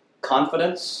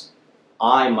confidence,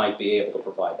 I might be able to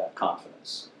provide that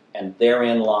confidence. And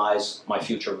therein lies my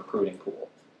future recruiting pool.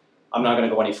 I'm not going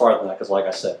to go any farther than that because, like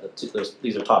I said,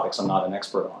 these are topics I'm not an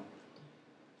expert on.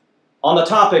 On the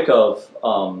topic of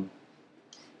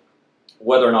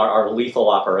whether or not our lethal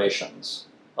operations,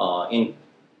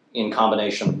 in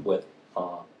combination with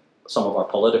some of our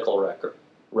political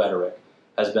rhetoric,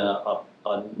 has been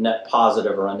a net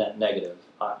positive or a net negative.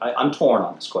 I'm torn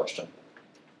on this question.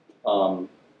 And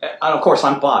of course,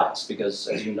 I'm biased because,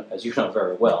 as you know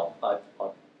very well,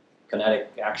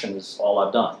 kinetic action is all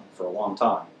I've done for a long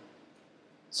time.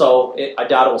 So I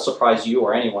doubt it will surprise you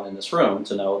or anyone in this room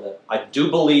to know that I do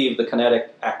believe the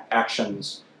kinetic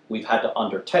actions we've had to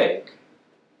undertake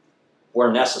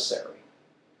were necessary.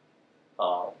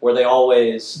 Were they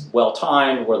always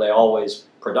well-timed? Were they always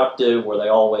productive? Were they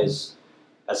always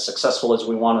as successful as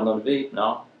we wanted them to be?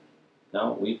 No.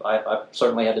 I've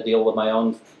certainly had to deal with my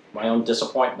own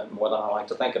disappointment more than I like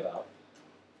to think about.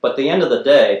 But at the end of the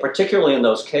day, particularly in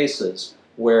those cases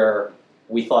where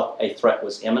we thought a threat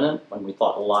was imminent, when we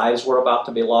thought lives were about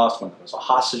to be lost, when there was a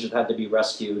hostage that had to be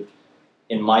rescued,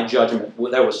 in my judgment,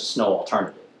 there was just no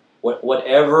alternative.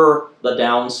 Whatever the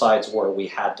downsides were, we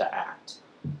had to act.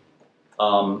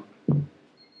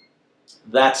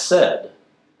 That said,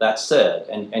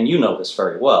 and you know this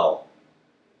very well,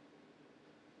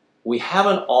 we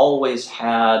haven't always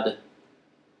had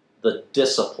the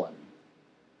discipline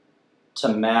to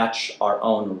match our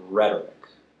own rhetoric.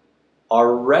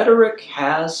 Our rhetoric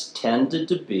has tended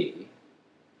to be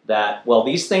that, well,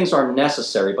 these things are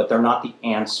necessary, but they're not the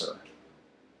answer.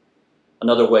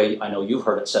 Another way, I know you've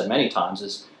heard it said many times,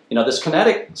 is, this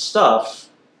kinetic stuff,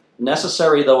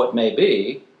 necessary though it may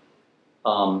be,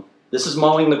 this is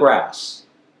mowing the grass.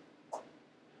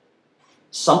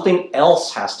 Something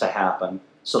else has to happen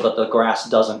so that the grass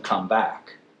doesn't come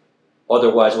back.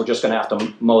 Otherwise, we're just going to have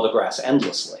to mow the grass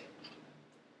endlessly.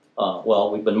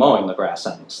 Well, we've been mowing the grass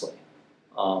endlessly.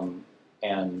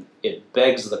 And it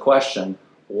begs the question,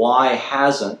 why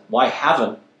haven't,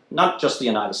 not just the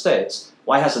United States,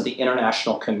 why hasn't the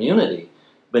international community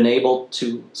been able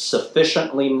to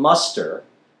sufficiently muster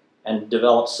and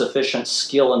develop sufficient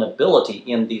skill and ability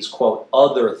in these, quote,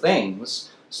 other things,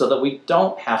 so that we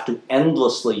don't have to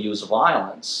endlessly use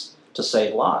violence to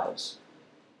save lives?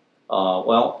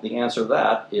 Well, the answer to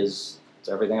that is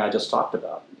everything I just talked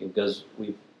about, because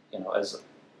we,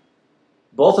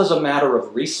 both as a matter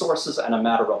of resources and a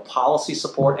matter of policy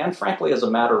support, and frankly as a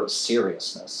matter of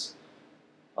seriousness,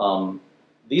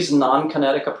 these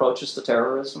non-kinetic approaches to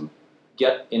terrorism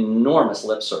get enormous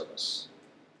lip service.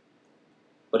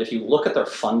 But if you look at their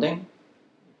funding,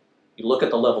 you look at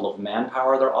the level of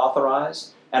manpower they're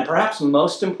authorized, and perhaps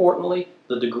most importantly,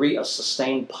 the degree of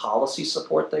sustained policy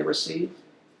support they receive,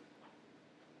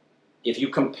 if you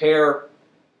compare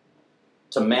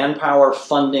to manpower,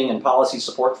 funding, and policy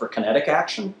support for kinetic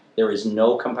action, there is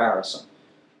no comparison.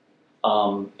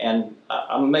 And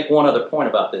I'm going to make one other point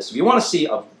about this. If you want to see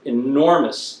an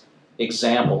enormous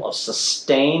example of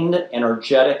sustained,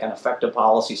 energetic, and effective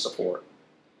policy support,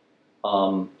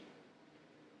 all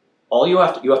you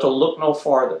have to look no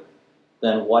farther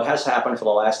than what has happened for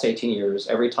the last 18 years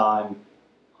every time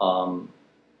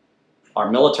our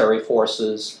military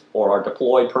forces or our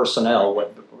deployed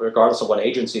personnel, regardless of what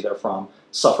agency they're from,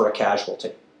 suffer a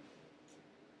casualty.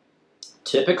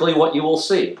 Typically what you will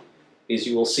see is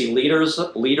you will see leaders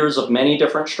of many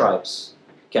different stripes,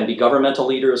 can be governmental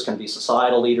leaders, can be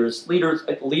societal leaders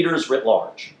writ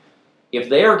large. If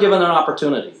they are given an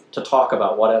opportunity to talk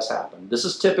about what has happened, this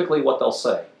is typically what they'll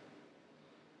say.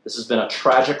 This has been a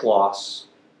tragic loss.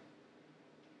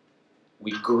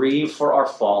 We grieve for our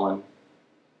fallen.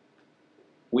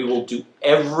 We will do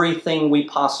everything we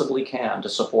possibly can to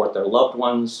support their loved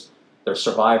ones, their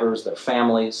survivors, their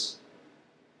families.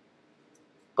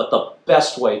 But the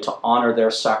best way to honor their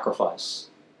sacrifice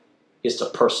is to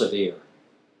persevere.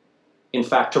 In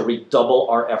fact, to redouble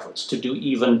our efforts, to do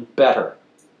even better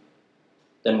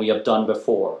than we have done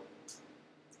before.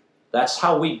 That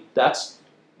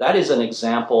is an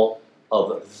example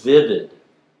of vivid,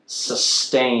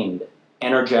 sustained,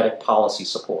 energetic policy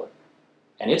support.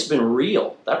 And it's been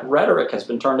real. That rhetoric has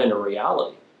been turned into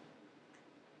reality.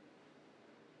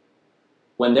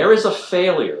 When there is a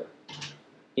failure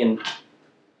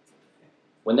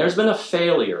when there's been a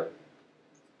failure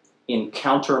in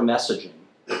counter-messaging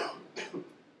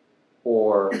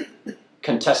or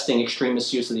contesting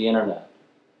extremist use of the internet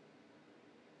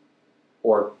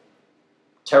or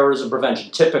terrorism prevention,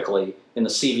 typically in the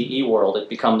CVE world,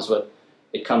 it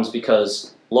comes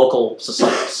because local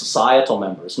societal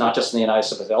members, not just in the United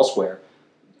States but elsewhere,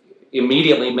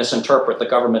 immediately misinterpret the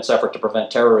government's effort to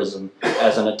prevent terrorism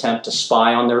as an attempt to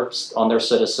spy on their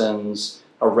citizens,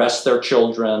 arrest their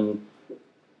children.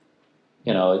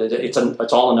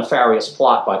 It's all a nefarious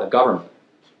plot by the government.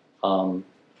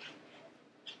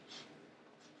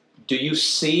 Do you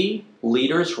see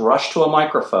leaders rush to a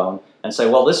microphone and say,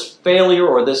 well, this failure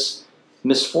or this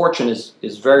misfortune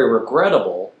is very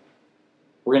regrettable.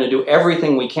 We're going to do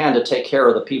everything we can to take care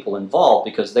of the people involved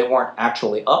because they weren't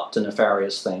actually up to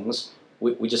nefarious things.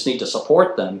 We just need to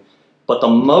support them. But the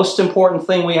most important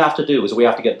thing we have to do is we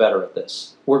have to get better at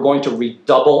this. We're going to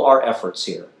redouble our efforts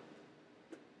here.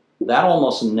 That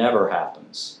almost never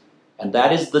happens. And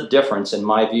that is the difference, in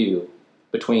my view,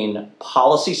 between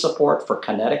policy support for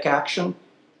kinetic action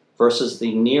versus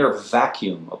the near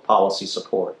vacuum of policy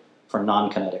support for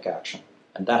non-kinetic action.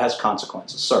 And that has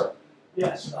consequences. Sir?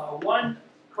 Yes, one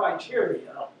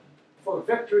criteria for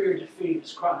victory or defeat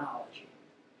is chronology.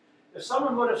 If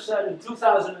someone would have said in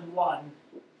 2001,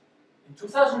 in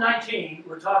 2019,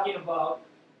 we're talking about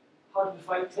how to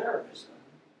fight terrorism,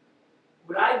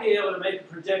 would I be able to make a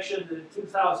prediction that in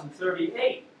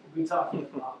 2038 we'll be talking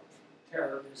about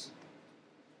terrorism?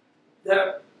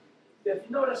 If you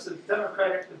notice, the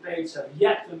Democratic debates have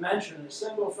yet to mention a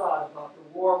single thought about the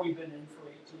war we've been in for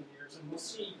 18 years, and we'll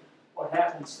see what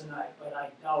happens tonight, but I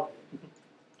doubt it.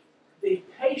 The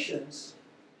patience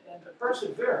and the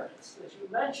perseverance that you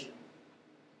mentioned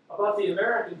about the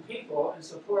American people in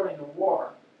supporting the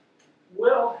war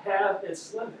will have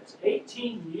its limits.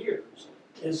 18 years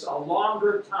is a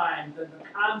longer time than the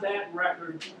combat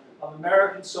record of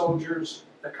American soldiers,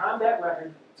 the combat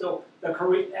record till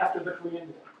after the Korean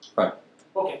War. Right.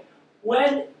 Okay.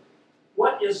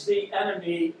 What is the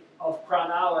enemy of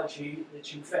chronology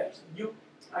that you face?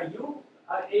 Are you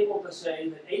able to say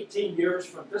that 18 years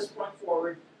from this point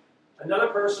forward, another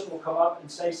person will come up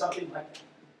and say something like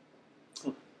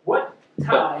that? What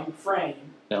time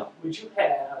frame would you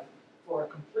have for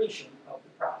completion of the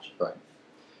project? Right.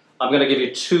 I'm going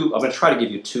to try to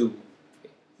give you two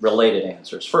related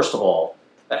answers. First of all,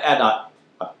 and I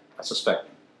suspect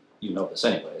you know this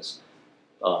anyways,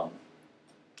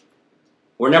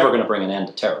 we're never going to bring an end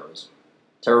to terrorism.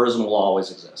 Terrorism will always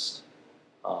exist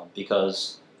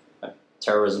because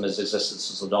terrorism has existed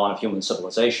since the dawn of human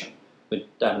civilization. We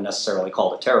haven't necessarily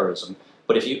called it terrorism,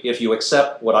 but if you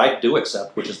accept what I do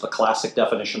accept, which is the classic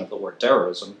definition of the word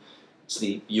terrorism, it's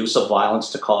the use of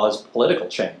violence to cause political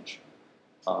change.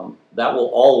 That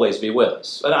will always be with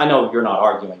us. And I know you're not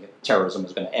arguing that terrorism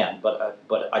is going to end, but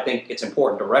I think it's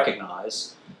important to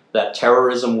recognize that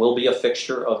terrorism will be a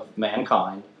fixture of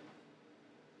mankind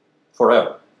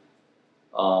forever.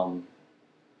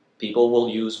 People will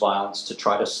use violence to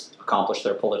try to accomplish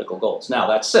their political goals. Now,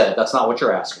 that said, that's not what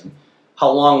you're asking.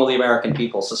 How long will the American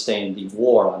people sustain the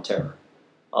war on terror?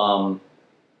 I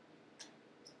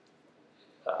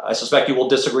suspect you will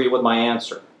disagree with my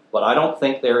answer, but I don't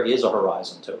think there is a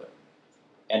horizon to it.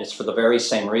 And it's for the very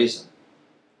same reason.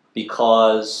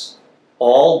 Because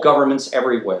all governments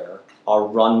everywhere are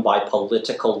run by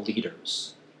political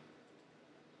leaders.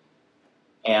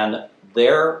 And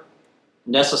they're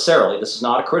necessarily, this is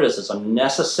not a criticism,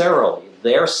 necessarily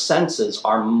their senses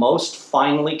are most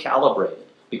finely calibrated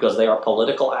because they are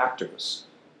political actors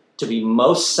to be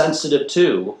most sensitive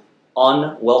to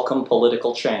unwelcome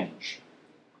political change.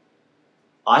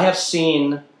 I have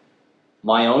seen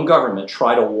my own government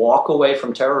try to walk away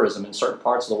from terrorism in certain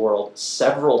parts of the world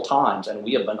several times, and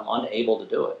we have been unable to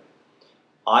do it.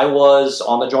 I was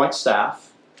on the Joint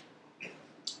Staff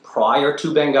prior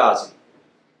to Benghazi,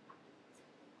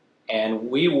 and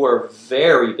we were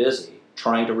very busy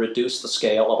trying to reduce the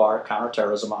scale of our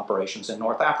counterterrorism operations in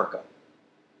North Africa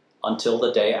until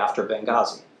the day after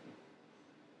Benghazi.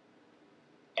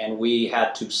 And we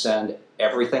had to send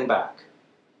everything back.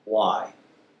 Why?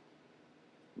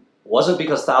 It wasn't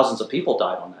because thousands of people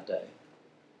died on that day.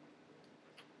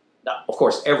 Now, of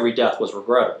course, every death was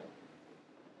regrettable.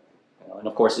 And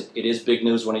of course, it is big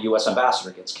news when a U.S.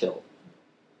 ambassador gets killed.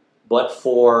 But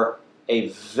for a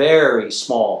very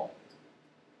small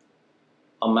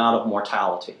amount of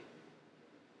mortality,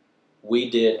 we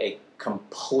did a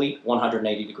complete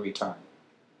 180-degree turn.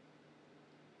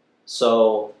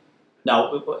 So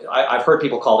now, I've heard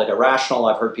people call it irrational,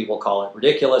 I've heard people call it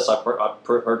ridiculous, I've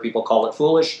heard people call it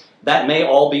foolish. That may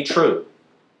all be true.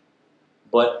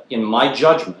 But in my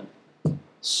judgment,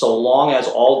 so long as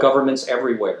all governments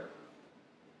everywhere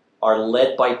are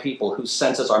led by people whose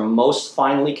senses are most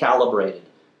finely calibrated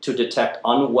to detect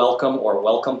unwelcome or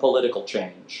welcome political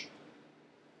change,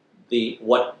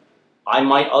 what I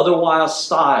might otherwise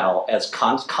style as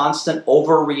constant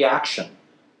overreaction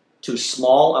to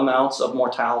small amounts of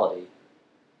mortality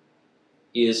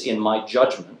is, in my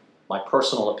judgment, my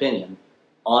personal opinion,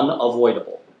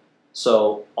 unavoidable.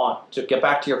 So to get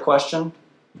back to your question,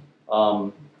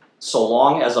 so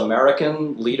long as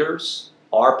American leaders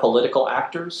are political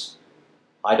actors,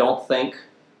 I don't think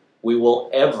we will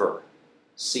ever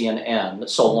see an end,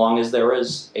 so long as there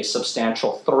is a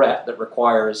substantial threat that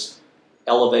requires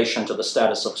elevation to the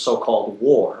status of so-called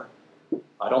war.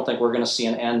 I don't think we're going to see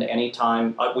an end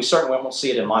anytime. We certainly won't see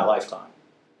it in my lifetime.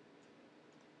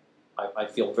 I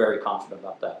feel very confident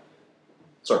about that.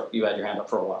 Sir, you had your hand up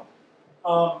for a while.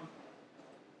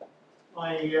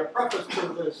 My preface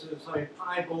to this is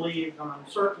I believe, and I'm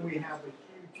certain we have a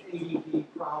huge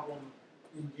ADD problem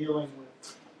in dealing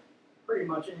with pretty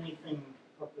much anything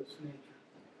of this nature.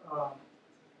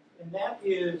 And that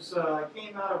is, I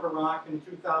came out of Iraq in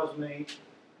 2008.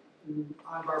 In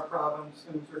Anbar province,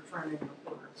 things are trending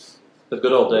upwards. The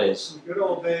good old days. The good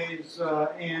old days,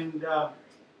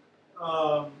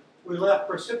 we left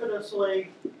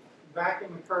precipitously,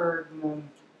 vacuum occurred, and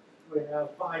then we have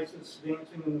ISIS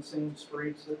dancing in the same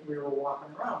streets that we were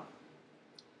walking around.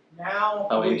 Now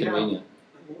How inconvenient.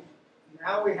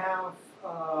 Now we have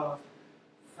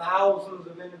thousands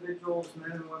of individuals,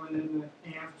 men and women in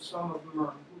the camp. Some of them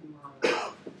are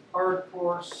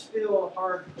hardcore, still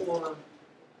hardcore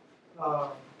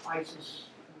ISIS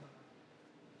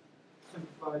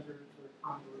sympathizers or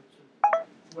converts or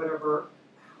whatever.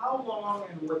 How long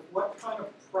and with what kind of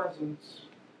presence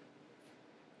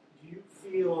do you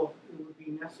feel it would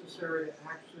be necessary to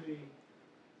actually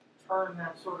turn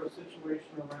that sort of situation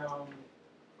around,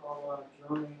 call out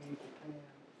Germany,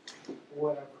 Japan,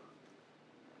 whatever?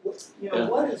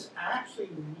 What is actually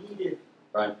needed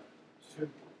to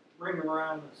bring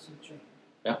around the sea change?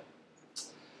 Yeah.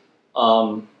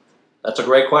 That's a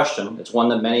great question. It's one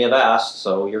that many have asked,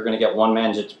 so you're going to get one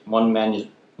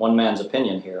man's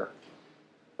opinion here.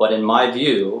 But in my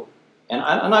view, and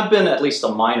I've been at least a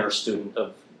minor student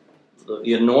of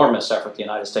the enormous effort the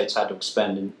United States had to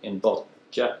expend in both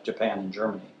Japan and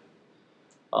Germany.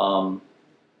 And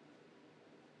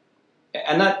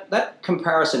that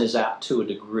comparison is apt to a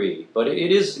degree, but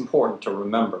it is important to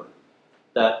remember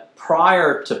that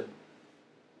prior to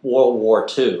World War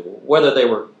II,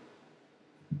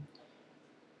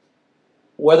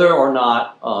 whether or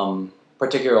not,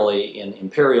 particularly in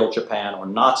Imperial Japan or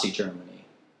Nazi Germany,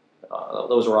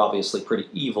 those were obviously pretty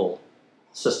evil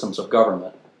systems of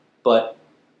government, but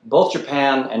both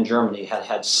Japan and Germany had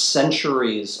had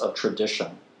centuries of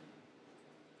tradition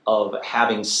of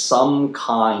having some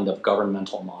kind of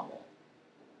governmental model.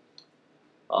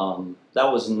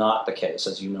 That was not the case,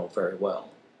 as you know very well,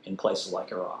 in places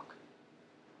like Iraq.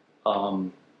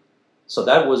 So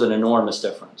that was an enormous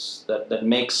difference that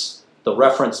makes the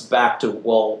reference back to,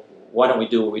 well, why don't we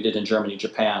do what we did in Germany,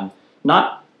 Japan,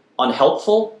 not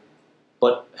unhelpful,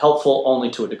 but helpful only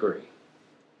to a degree.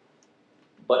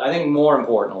 But I think more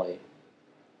importantly,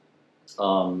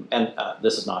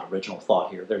 this is not original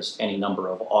thought here, there's any number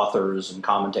of authors and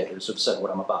commentators who've said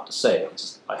what I'm about to say.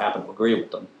 I happen to agree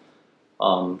with them.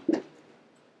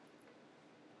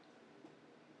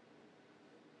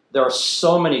 There are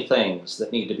so many things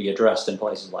that need to be addressed in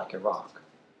places like Iraq.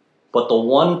 But the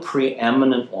one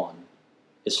preeminent one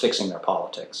is fixing their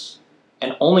politics.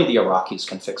 And only the Iraqis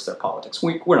can fix their politics.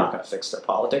 We're not going to fix their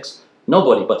politics.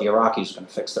 Nobody but the Iraqis is going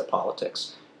to fix their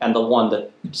politics. And the one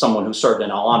that someone who served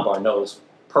in Al-Anbar knows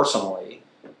personally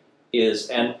is,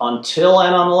 and until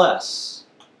and unless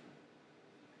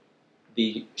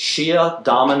the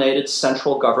Shia-dominated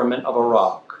central government of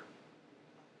Iraq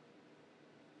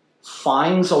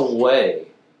finds a way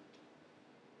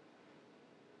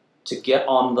to get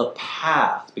on the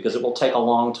path, because it will take a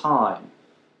long time,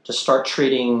 to start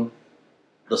treating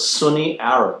the Sunni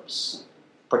Arabs,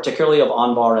 particularly of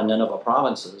Anbar and Nineveh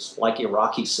provinces, like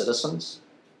Iraqi citizens,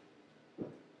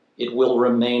 it will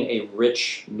remain a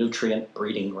rich nutrient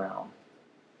breeding ground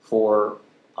for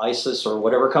ISIS or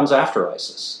whatever comes after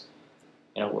ISIS.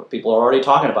 People are already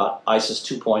talking about ISIS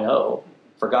 2.0.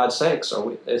 For God's sakes,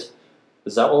 is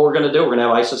that what we're going to do? We're going to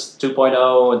have ISIS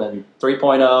 2.0 and then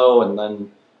 3.0 and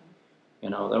then,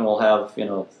 then we'll have,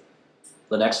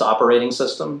 the next operating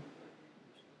system.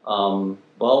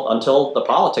 Well, until the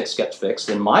politics gets fixed,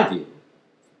 in my view,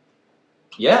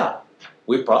 yeah,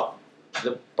 there'll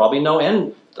probably no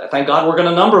end. Thank God we're going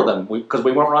to number them because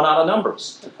we won't run out of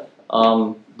numbers.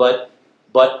 But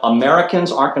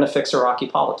Americans aren't going to fix Iraqi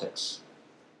politics.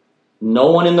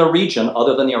 No one in the region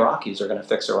other than the Iraqis are going to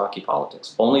fix Iraqi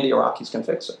politics. Only the Iraqis can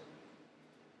fix it.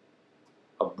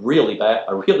 A really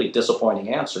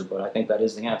disappointing answer, but I think that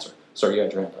is the answer. Sir, you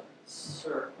had your hand up.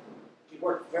 Sir, we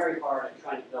worked very hard at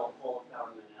trying to build whole of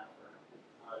government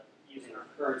effort using our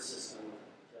current system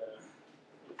to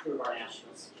improve our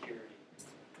national security.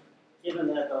 Given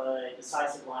that the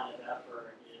decisive line of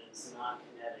effort is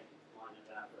non-kinetic line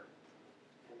of effort,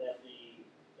 and that the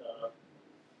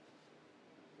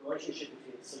relationship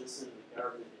between the citizen and the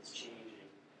government is changing,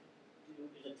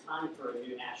 is the time for a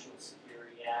new National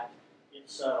Security Act? If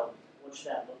so, what should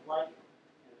that look like?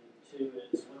 And two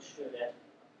is, what should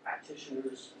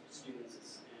practitioners,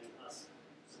 students, and us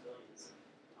civilians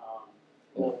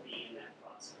will be in that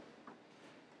process?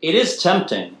 It is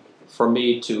tempting for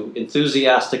me to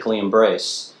enthusiastically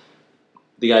embrace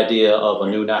the idea of a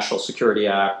new National Security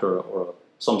Act or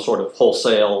some sort of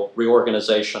wholesale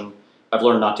reorganization. I've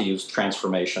learned not to use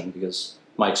transformation because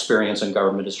my experience in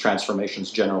government is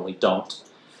transformations generally don't.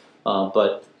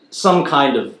 But some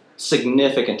kind of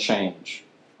significant change.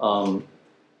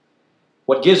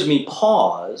 What gives me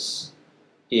pause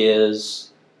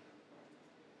is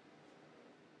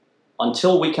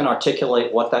until we can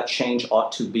articulate what that change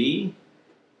ought to be,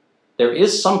 there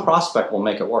is some prospect we'll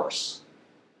make it worse.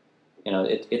 You know,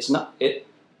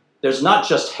 there's not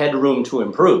just headroom to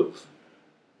improve.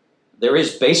 There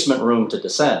is basement room to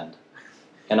descend.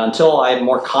 And until I'm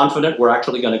more confident we're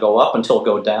actually going to go up until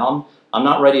go down, I'm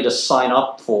not ready to sign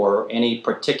up for any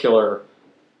particular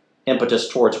impetus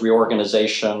towards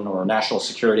reorganization or National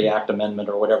Security Act amendment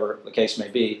or whatever the case may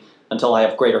be until I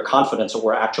have greater confidence that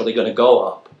we're actually going to go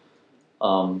up.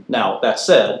 Now, that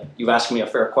said, you've asked me a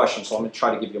fair question, so I'm going to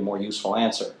try to give you a more useful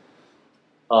answer.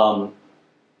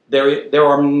 There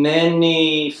are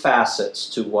many facets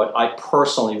to what I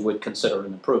personally would consider an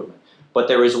improvement, but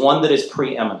there is one that is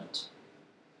preeminent.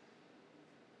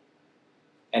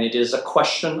 And it is a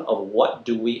question of what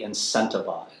do we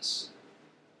incentivize?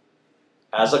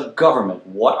 As a government,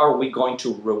 what are we going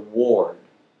to reward?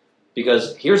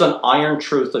 Because here's an iron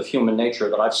truth of human nature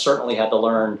that I've certainly had to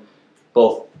learn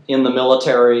both in the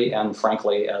military and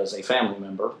frankly as a family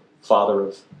member, father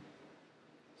of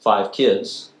 5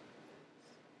 kids.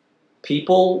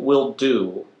 People will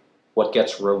do what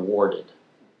gets rewarded.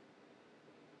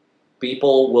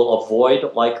 People will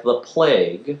avoid like the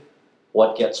plague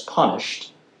what gets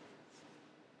punished.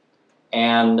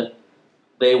 And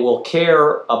they will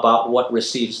care about what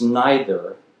receives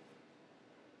neither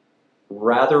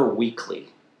rather weakly.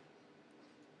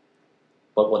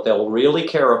 But what they'll really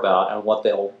care about and what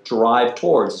they'll drive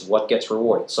towards is what gets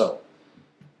rewarded. So,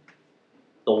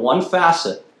 the one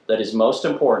facet that is most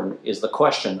important is the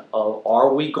question of,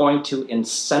 are we going to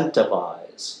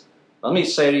incentivize? Let me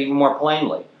say it even more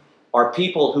plainly. Are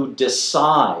people who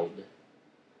decide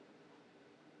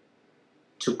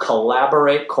to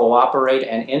collaborate, cooperate,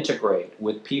 and integrate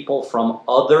with people from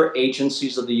other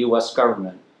agencies of the U.S.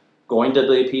 government going to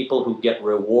be people who get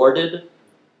rewarded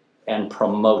and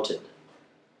promoted?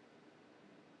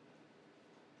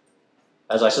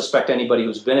 As I suspect anybody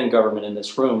who's been in government in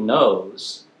this room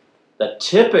knows, that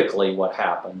typically what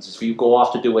happens is if you go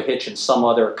off to do a hitch in some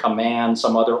other command,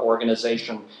 some other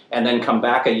organization, and then come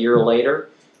back a year later,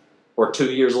 or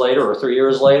 2 years later, or 3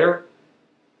 years later,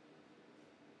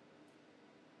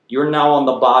 you're now on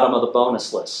the bottom of the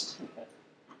bonus list.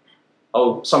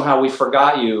 Oh, somehow we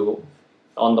forgot you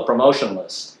on the promotion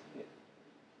list.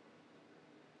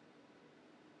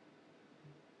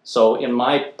 So in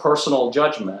my personal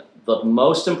judgment, the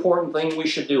most important thing we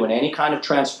should do in any kind of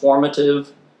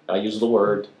transformative, I use the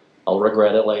word, I'll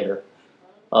regret it later,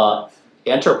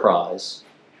 enterprise,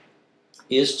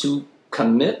 is to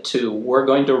commit to, we're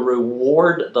going to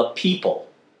reward the people,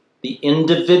 the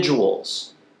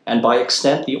individuals, and by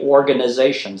extent the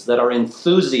organizations that are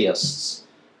enthusiasts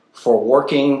for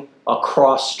working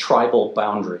across tribal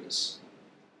boundaries.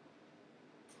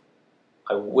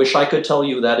 I wish I could tell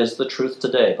you that is the truth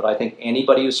today, but I think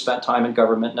anybody who's spent time in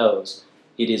government knows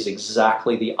it is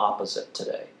exactly the opposite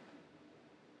today.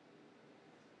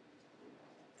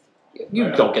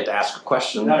 You don't get to ask a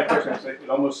question. Not a question. It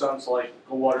almost sounds like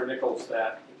Goldwater Nichols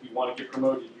that if you want to get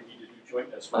promoted, you need to do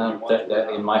jointness.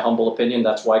 In my humble opinion,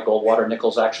 that's why Goldwater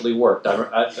Nichols actually worked.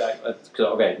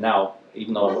 Okay, now,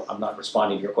 even though I'm not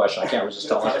responding to your question, I can't resist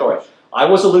telling a story. I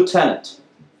was a lieutenant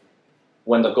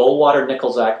when the Goldwater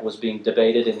Nichols Act was being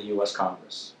debated in the U.S.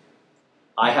 Congress.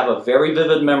 I have a very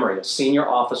vivid memory of senior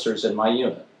officers in my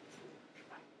unit,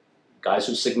 guys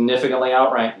who significantly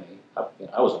outranked me.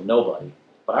 I was a nobody.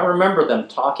 But I remember them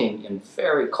talking in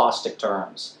very caustic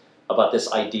terms about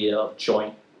this idea of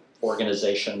joint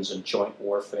organizations and joint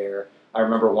warfare. I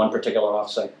remember one particular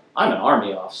officer saying, I'm an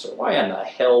Army officer. Why in the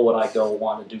hell would I go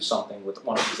want to do something with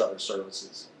one of these other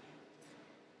services?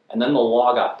 And then the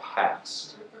law got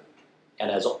passed. And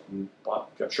as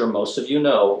I'm sure most of you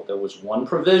know, there was one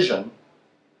provision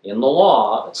in the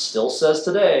law that still says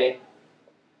today,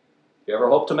 if you ever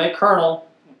hope to make colonel,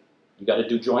 you got to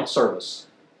do joint service.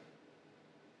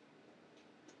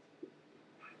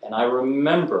 And I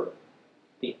remember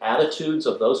the attitudes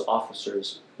of those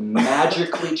officers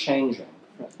magically changing.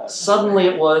 Suddenly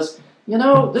it was, you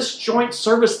know, this joint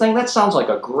service thing, that sounds like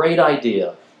a great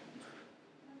idea.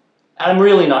 I'm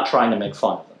really not trying to make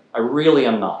fun of them. I really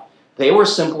am not. They were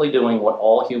simply doing what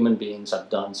all human beings have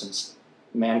done since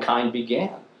mankind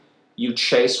began. You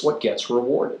chase what gets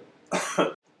rewarded.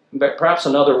 But perhaps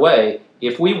another way,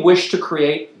 if we wish to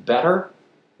create better,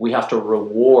 we have to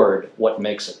reward what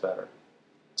makes it better.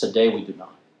 Today we do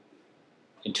not.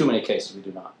 In too many cases we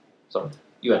do not. So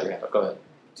you had your hand up, go ahead.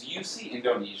 Do you see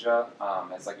Indonesia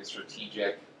as like a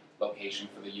strategic location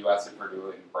for the U.S. if we're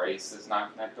to embrace this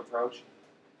non-kinetic approach?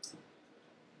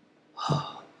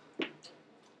 Well,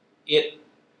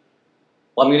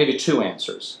 I'm going to give you two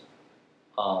answers.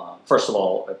 First of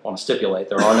all, I want to stipulate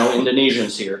there are no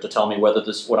Indonesians here to tell me whether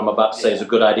what I'm about to say is a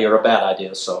good idea or a bad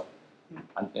idea. So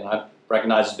I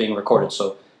recognize it's being recorded.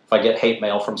 So if I get hate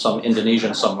mail from some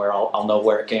Indonesian somewhere, I'll know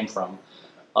where it came from.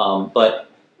 But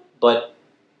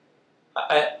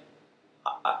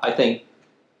I think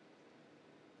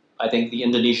the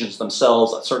Indonesians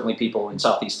themselves, certainly people in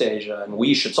Southeast Asia, and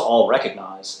we should all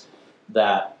recognize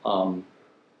that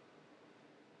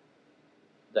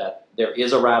that there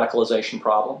is a radicalization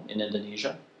problem in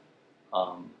Indonesia.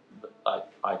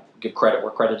 I give credit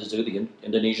where credit is due. The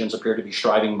Indonesians appear to be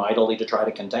striving mightily to try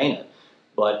to contain it,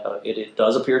 but it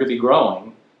does appear to be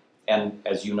growing. And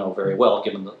as you know very well,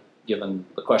 given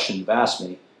the question you've asked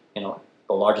me, the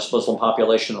largest Muslim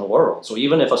population in the world. So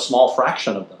even if a small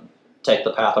fraction of them take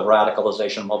the path of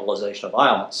radicalization, mobilization of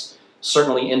violence,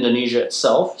 certainly Indonesia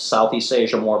itself, Southeast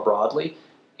Asia more broadly,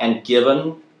 and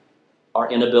given our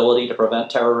inability to prevent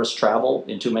terrorist travel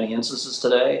in too many instances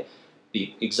today,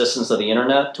 the existence of the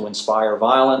internet to inspire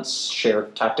violence, share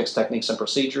tactics, techniques, and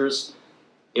procedures,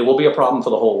 it will be a problem for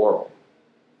the whole world.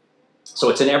 So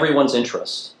it's in everyone's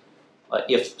interest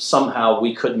if somehow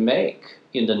we could make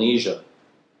Indonesia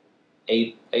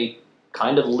a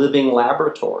kind of living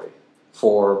laboratory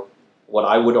for what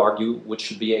I would argue which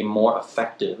should be a more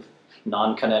effective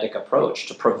non-kinetic approach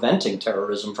to preventing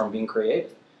terrorism from being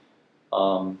created.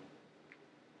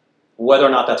 Whether or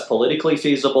not that's politically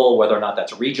feasible, whether or not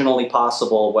that's regionally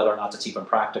possible, whether or not that's even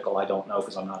practical, I don't know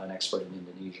because I'm not an expert in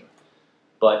Indonesia.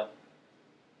 But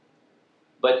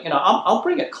I'll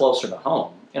bring it closer to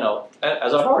home.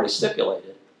 As I've already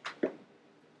stipulated,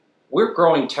 we're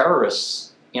growing terrorists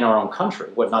in our own country.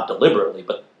 Well, not deliberately,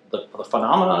 but the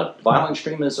phenomenon of violent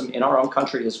extremism in our own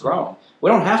country is growing.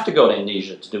 We don't have to go to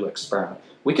Indonesia to do an experiment.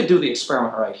 We could do the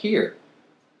experiment right here.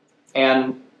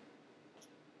 And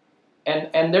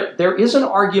there is an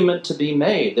argument to be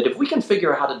made that if we can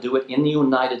figure out how to do it in the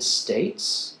United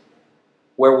States,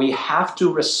 where we have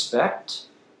to respect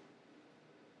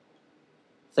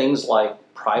things like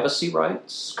privacy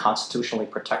rights, constitutionally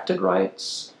protected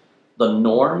rights, the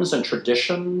norms and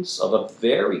traditions of a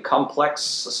very complex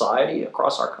society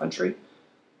across our country,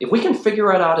 if we can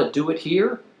figure out how to do it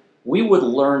here, we would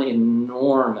learn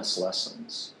enormous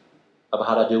lessons of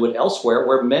how to do it elsewhere,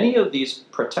 where many of these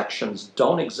protections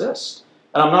don't exist.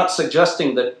 And I'm not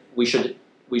suggesting that we should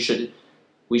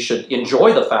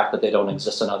enjoy the fact that they don't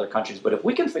exist in other countries, but if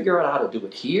we can figure out how to do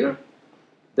it here,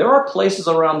 there are places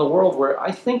around the world where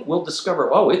I think we'll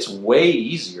discover, oh, it's way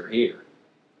easier here.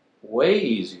 Way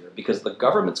easier, because the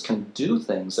governments can do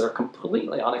things that are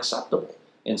completely unacceptable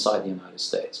inside the United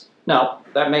States. Now,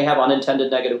 that may have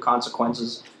unintended negative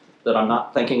consequences that I'm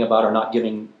not thinking about or not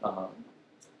giving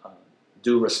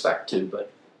due respect to,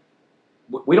 but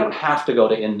we don't have to go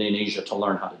to Indonesia to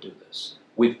learn how to do this.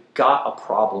 We've got a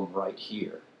problem right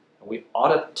here. We ought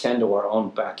to tend to our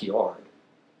own backyard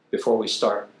before we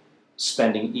start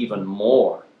spending even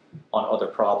more on other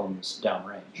problems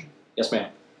downrange. Yes, ma'am.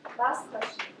 Last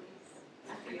question,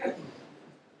 please.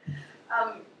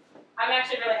 I'm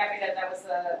actually really happy that was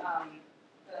the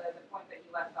point that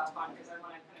you left off on, because I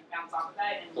want to kind of bounce off of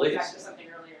that and go back to something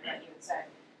earlier that you had said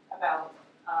about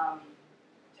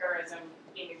terrorism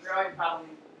being a growing problem,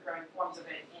 growing forms of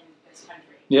it in this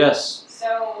country. Yes.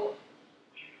 So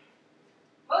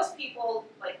most people,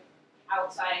 like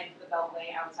outside the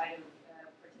Beltway, outside of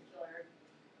a particular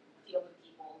field of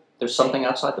people. There's something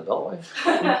outside the Beltway?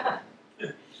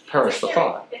 Perish the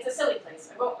thought. It's a silly place.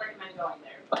 I won't recommend going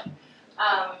there. But,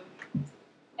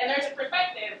 and there's a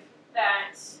perspective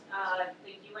that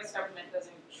the U.S. government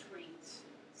doesn't treat,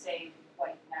 say,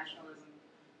 white nationalism,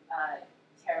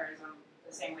 terrorism,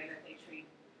 the same way that they treat.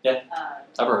 Yeah,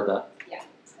 I've heard that. Yeah.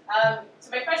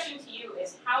 So my question to you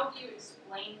is, how do you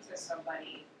explain to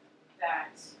somebody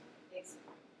that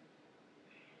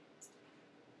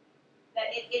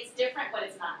it's different, but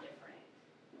it's not different?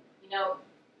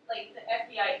 Like the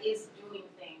FBI is doing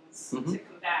things to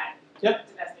combat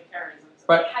domestic terrorism. So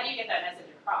right. How do you get that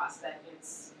message across that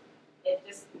it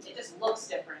just looks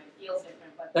different, it feels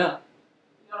different, but yeah.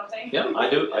 You know what I'm something. Yeah, I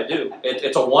do.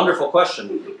 It's a wonderful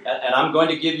question, and I'm going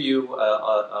to give you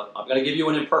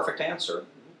an imperfect answer.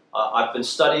 I've been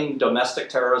studying domestic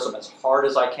terrorism as hard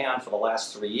as I can for the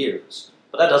last 3 years,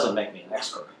 but that doesn't make me an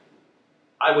expert.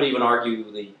 I would even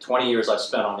argue the 20 years I've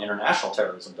spent on international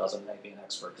terrorism doesn't make me an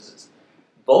expert, because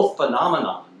both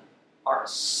phenomenon are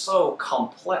so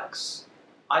complex.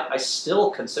 I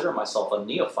still consider myself a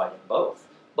neophyte in both,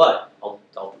 but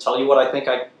I'll tell you what I think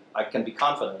I can be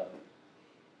confident of.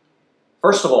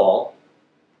 First of all,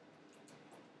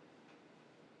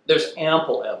 there's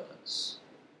ample evidence.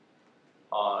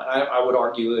 I would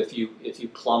argue if you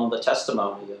plumb the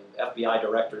testimony of FBI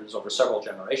directors over several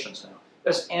generations now,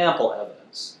 there's ample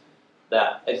evidence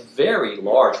that a very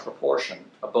large proportion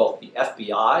of both the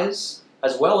FBI's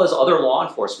as well as other law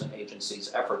enforcement agencies'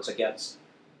 efforts against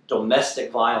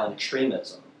domestic violent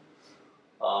extremism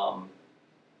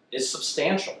is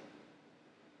substantial.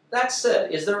 That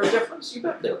said, is there a difference? You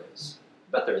bet there is.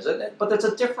 But there's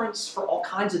a difference for all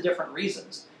kinds of different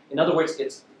reasons. In other words,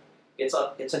 it's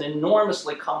an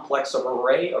enormously complex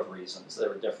array of reasons that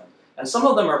are different. And some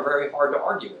of them are very hard to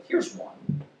argue with. Here's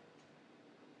one.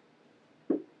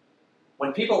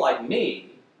 When people like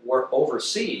me were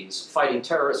overseas fighting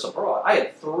terrorists abroad, I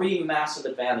had 3 massive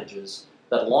advantages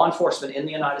that law enforcement in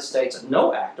the United States and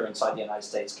no actor inside the United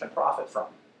States can profit from.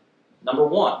 Number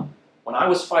one, when I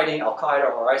was fighting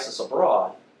Al-Qaeda or ISIS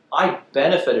abroad, I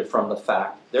benefited from the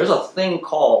fact there's a thing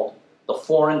called the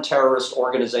Foreign Terrorist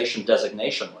Organization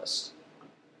Designation List.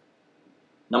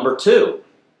 Number two,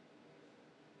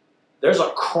 there's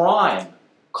a crime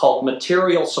called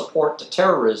material support to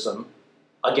terrorism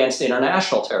against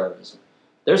international terrorism.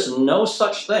 There's no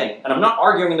such thing, and I'm not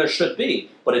arguing there should be,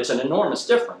 but it's an enormous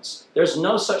difference. There's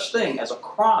no such thing as a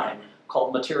crime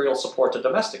called material support to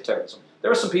domestic terrorism. There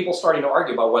are some people starting to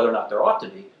argue about whether or not there ought to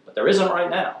be, but there isn't right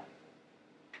now.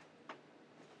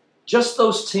 Just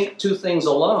those two things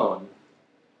alone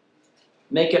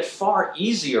make it far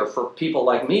easier for people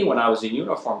like me when I was in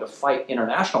uniform to fight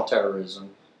international terrorism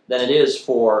than it is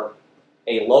for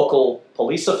a local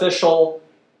police official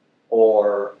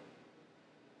or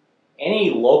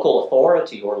any local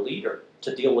authority or leader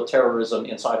to deal with terrorism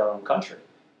inside our own country.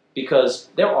 Because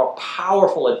there are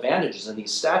powerful advantages in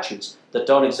these statutes that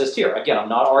don't exist here. Again, I'm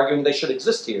not arguing they should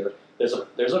exist here. There's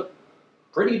a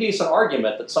pretty decent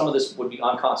argument that some of this would be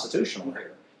unconstitutional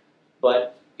here.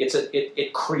 But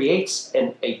it creates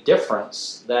a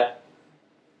difference that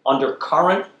under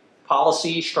current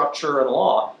policy, structure, and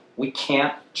law, we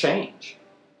can't change.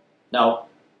 Now,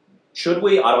 should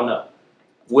we? I don't know.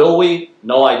 Will we?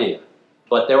 No idea.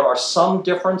 But there are some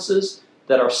differences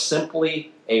that are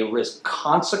simply a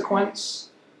consequence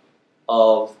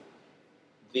of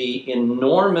the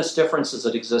enormous differences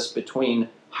that exist between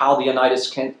how the United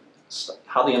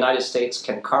States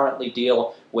can currently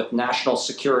deal with national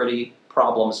security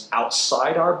problems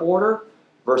outside our border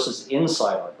versus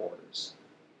inside our borders.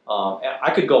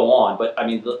 I could go on, but I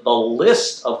mean, the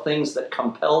list of things that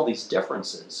compel these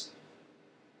differences,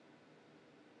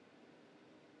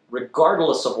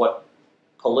 regardless of what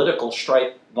political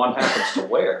stripe one happens to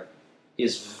wear,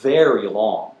 is very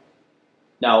long.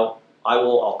 Now,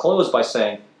 I'll close by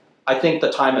saying, I think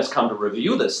the time has come to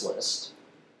review this list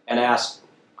and ask,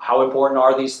 how important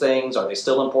are these things? Are they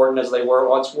still important as they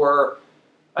once were?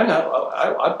 I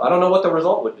don't know what the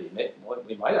result would be.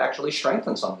 We might actually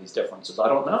strengthen some of these differences. I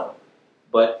don't know.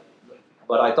 But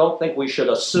I don't think we should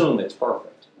assume it's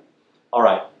perfect. All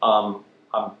right,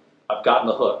 I've gotten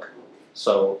the hook.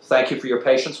 So thank you for your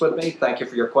patience with me. Thank you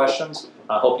for your questions.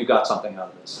 I hope you got something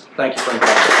out of this. Thank you for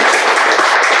inviting me.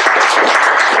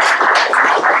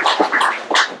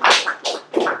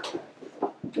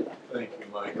 Thank you,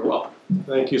 Mike. You're welcome.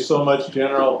 Thank you so much,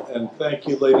 General, and thank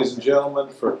you, ladies and gentlemen,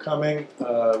 for coming.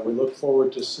 We look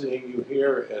forward to seeing you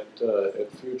here at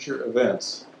future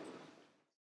events.